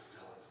me grab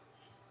Philip.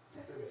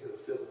 Let me get a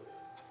Philip.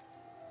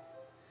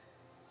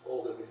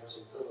 Oh, then we have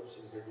some Philip. Phillips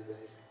in here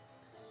today.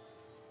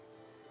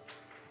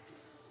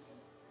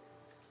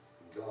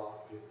 God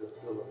picked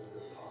up Philip and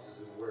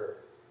deposited him where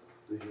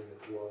the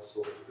eunuch was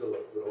so that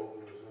Philip would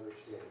open his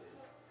understanding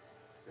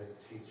and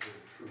teach him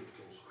truth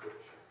from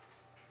Scripture.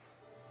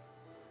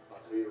 I'll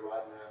tell you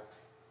right now,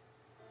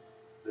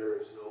 there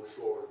is no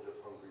shortage of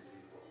hungry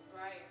people.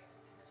 Right.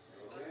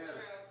 That's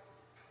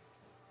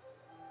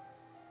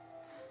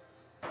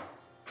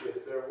true.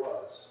 If there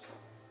was,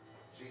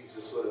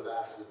 Jesus would have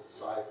asked his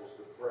disciples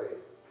to pray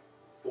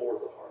for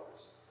the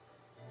harvest.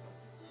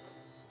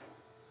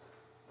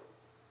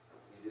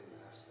 He didn't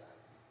ask that.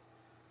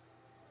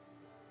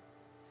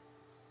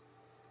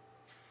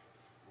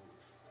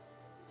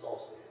 It's all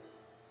stand.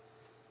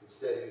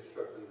 Instead, he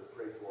instructed them to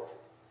pray for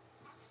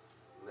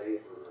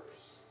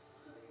laborers.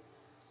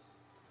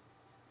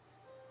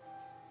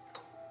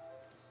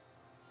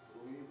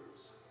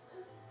 Believers.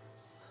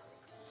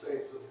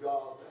 Saints of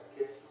God that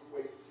can't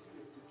wait to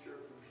get to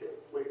church and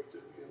can't wait to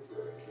be in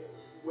prayer, can't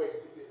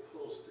wait to get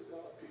close to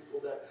God. People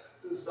that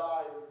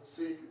desire and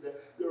seek, and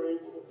that they're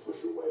able to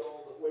push away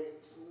all the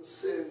weights and the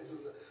sins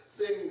and the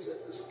things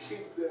that just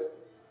keep them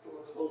from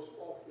a close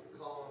walk with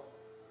God.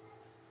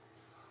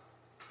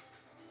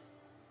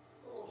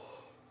 Oh.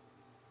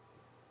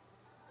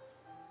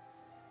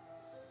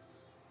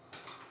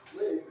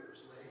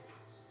 Laborers.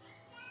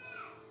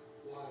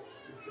 Why?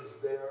 Because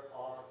there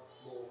are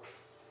more.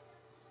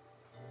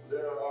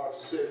 There are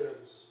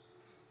sinners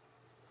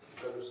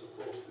that are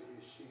supposed to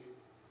be sheep.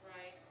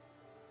 Right.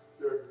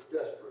 There are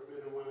desperate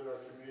men and women in our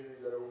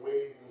community that are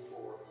waiting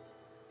for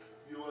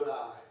you and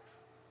I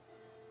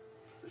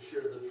to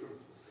share the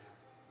truth with them.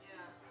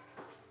 Yeah.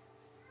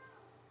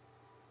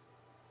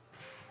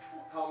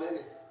 How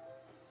many?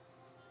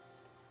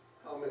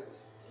 How many?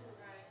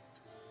 Right.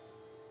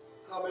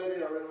 How many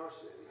are in our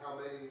city? How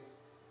many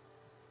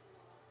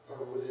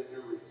are within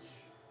your reach?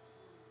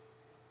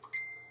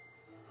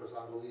 Because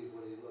I believe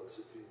when he looks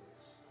at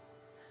Phoenix,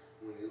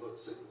 when he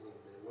looks at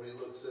Glendale, when he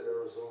looks at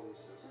Arizona,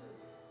 he says, I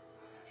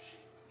have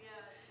sheep.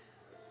 Yes.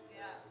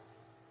 Yeah.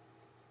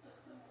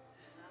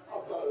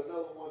 I've got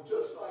another one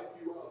just like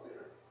you out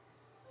there.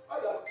 I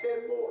got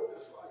 10 more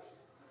just like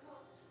you.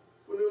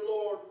 When the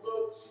Lord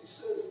looks, he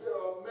says, there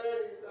are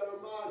many that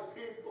are my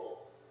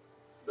people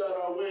that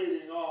are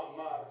waiting on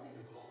my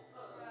people.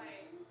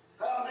 Right.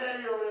 How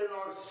many are in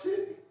our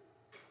city?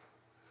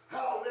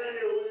 How many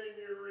are within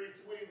your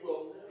reach? We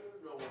will never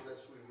know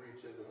unless we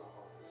reach into the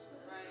harvest.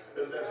 Right.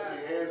 Unless we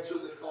answer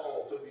the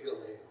call to be a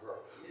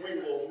laborer. We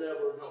will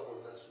never know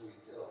unless we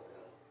tell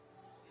them.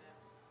 Yeah.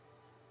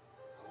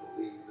 I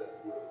believe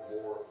that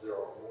there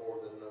are more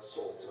than enough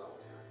souls out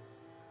there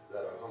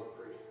that are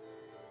hungry.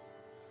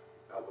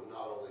 That would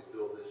not only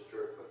fill this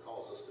church, but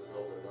cause us to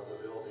build another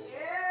building.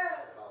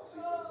 Yes. A house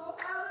even more.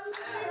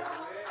 Hallelujah.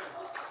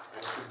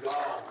 And to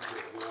God be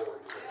the glory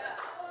for that.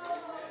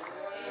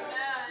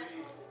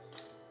 Amen.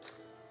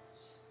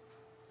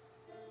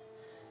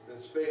 Then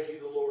spake he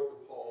the Lord to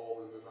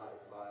Paul in the night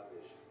by a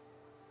vision.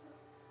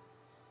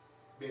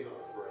 Be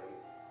not afraid,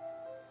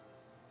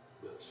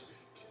 but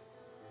speak.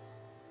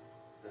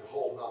 And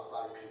hold not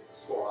thy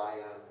peace, for I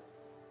am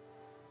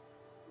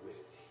with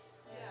thee.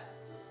 Yeah.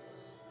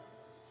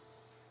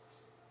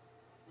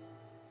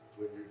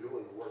 When you're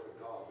doing the work of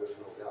God, there's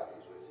no doubt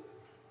he's with you.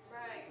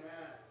 Right.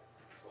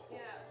 Oh,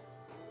 Yeah.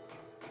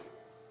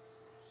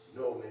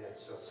 no man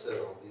shall set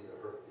on thee to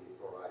hurt thee,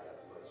 for I have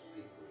much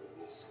people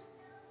in this city.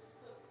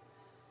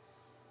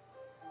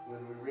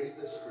 When we read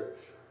the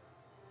scripture,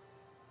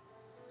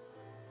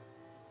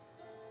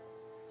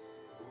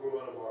 every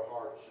one of our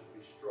hearts should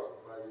be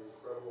struck by the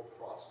incredible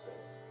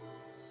prospect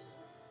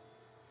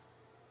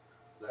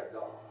that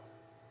God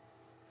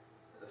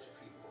has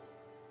people.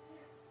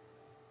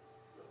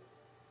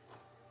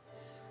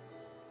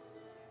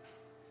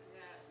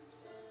 Yes.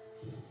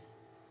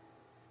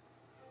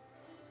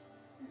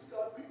 He's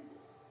got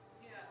people.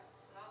 Yeah.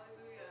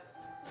 Hallelujah.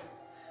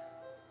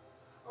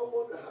 I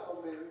wonder how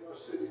many in our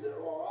city there are.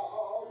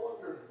 I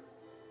wonder.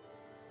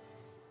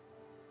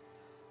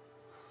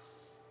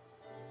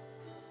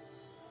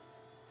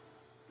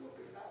 What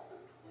could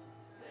happen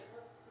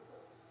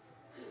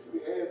if we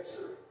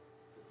answer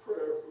the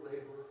prayer for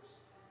laborers?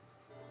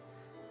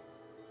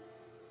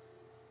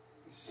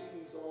 He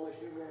sees all of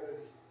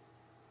humanity.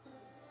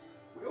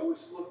 We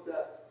always look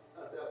at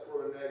that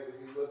for a negative.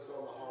 He looks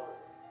on the heart.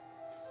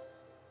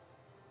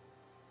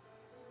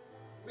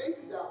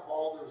 Maybe that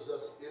bothers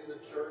us in the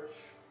church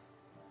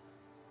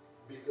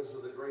because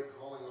of the great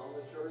calling on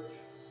the church.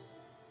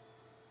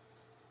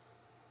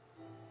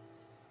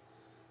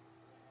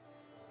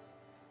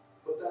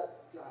 But that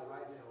guy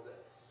right now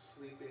that's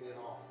sleeping it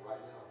off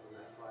right now from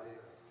that Friday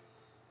night,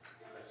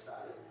 that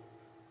Saturday,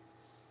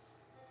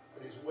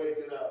 and he's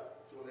waking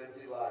up to an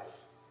empty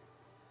life.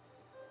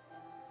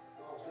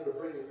 God's going to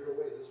bring it your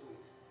way this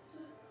week.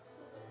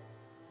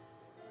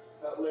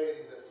 That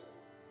lady that's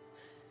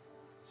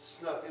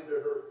snuck into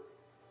her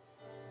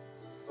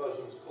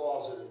husband's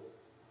closet and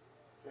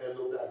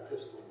handled that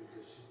pistol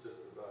because she just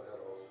about had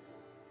all she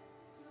could.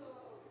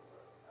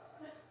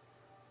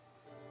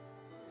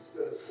 He's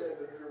going to send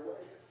her your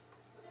way.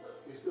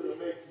 He's going to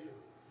make you.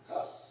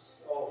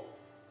 Oh.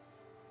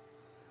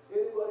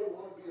 Anybody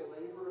want to be a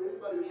laborer?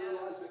 Anybody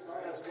realize that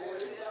God has more?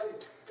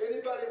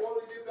 Anybody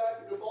want to get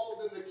back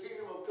involved in the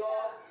kingdom of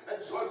God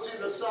and start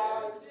seeing the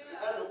signs?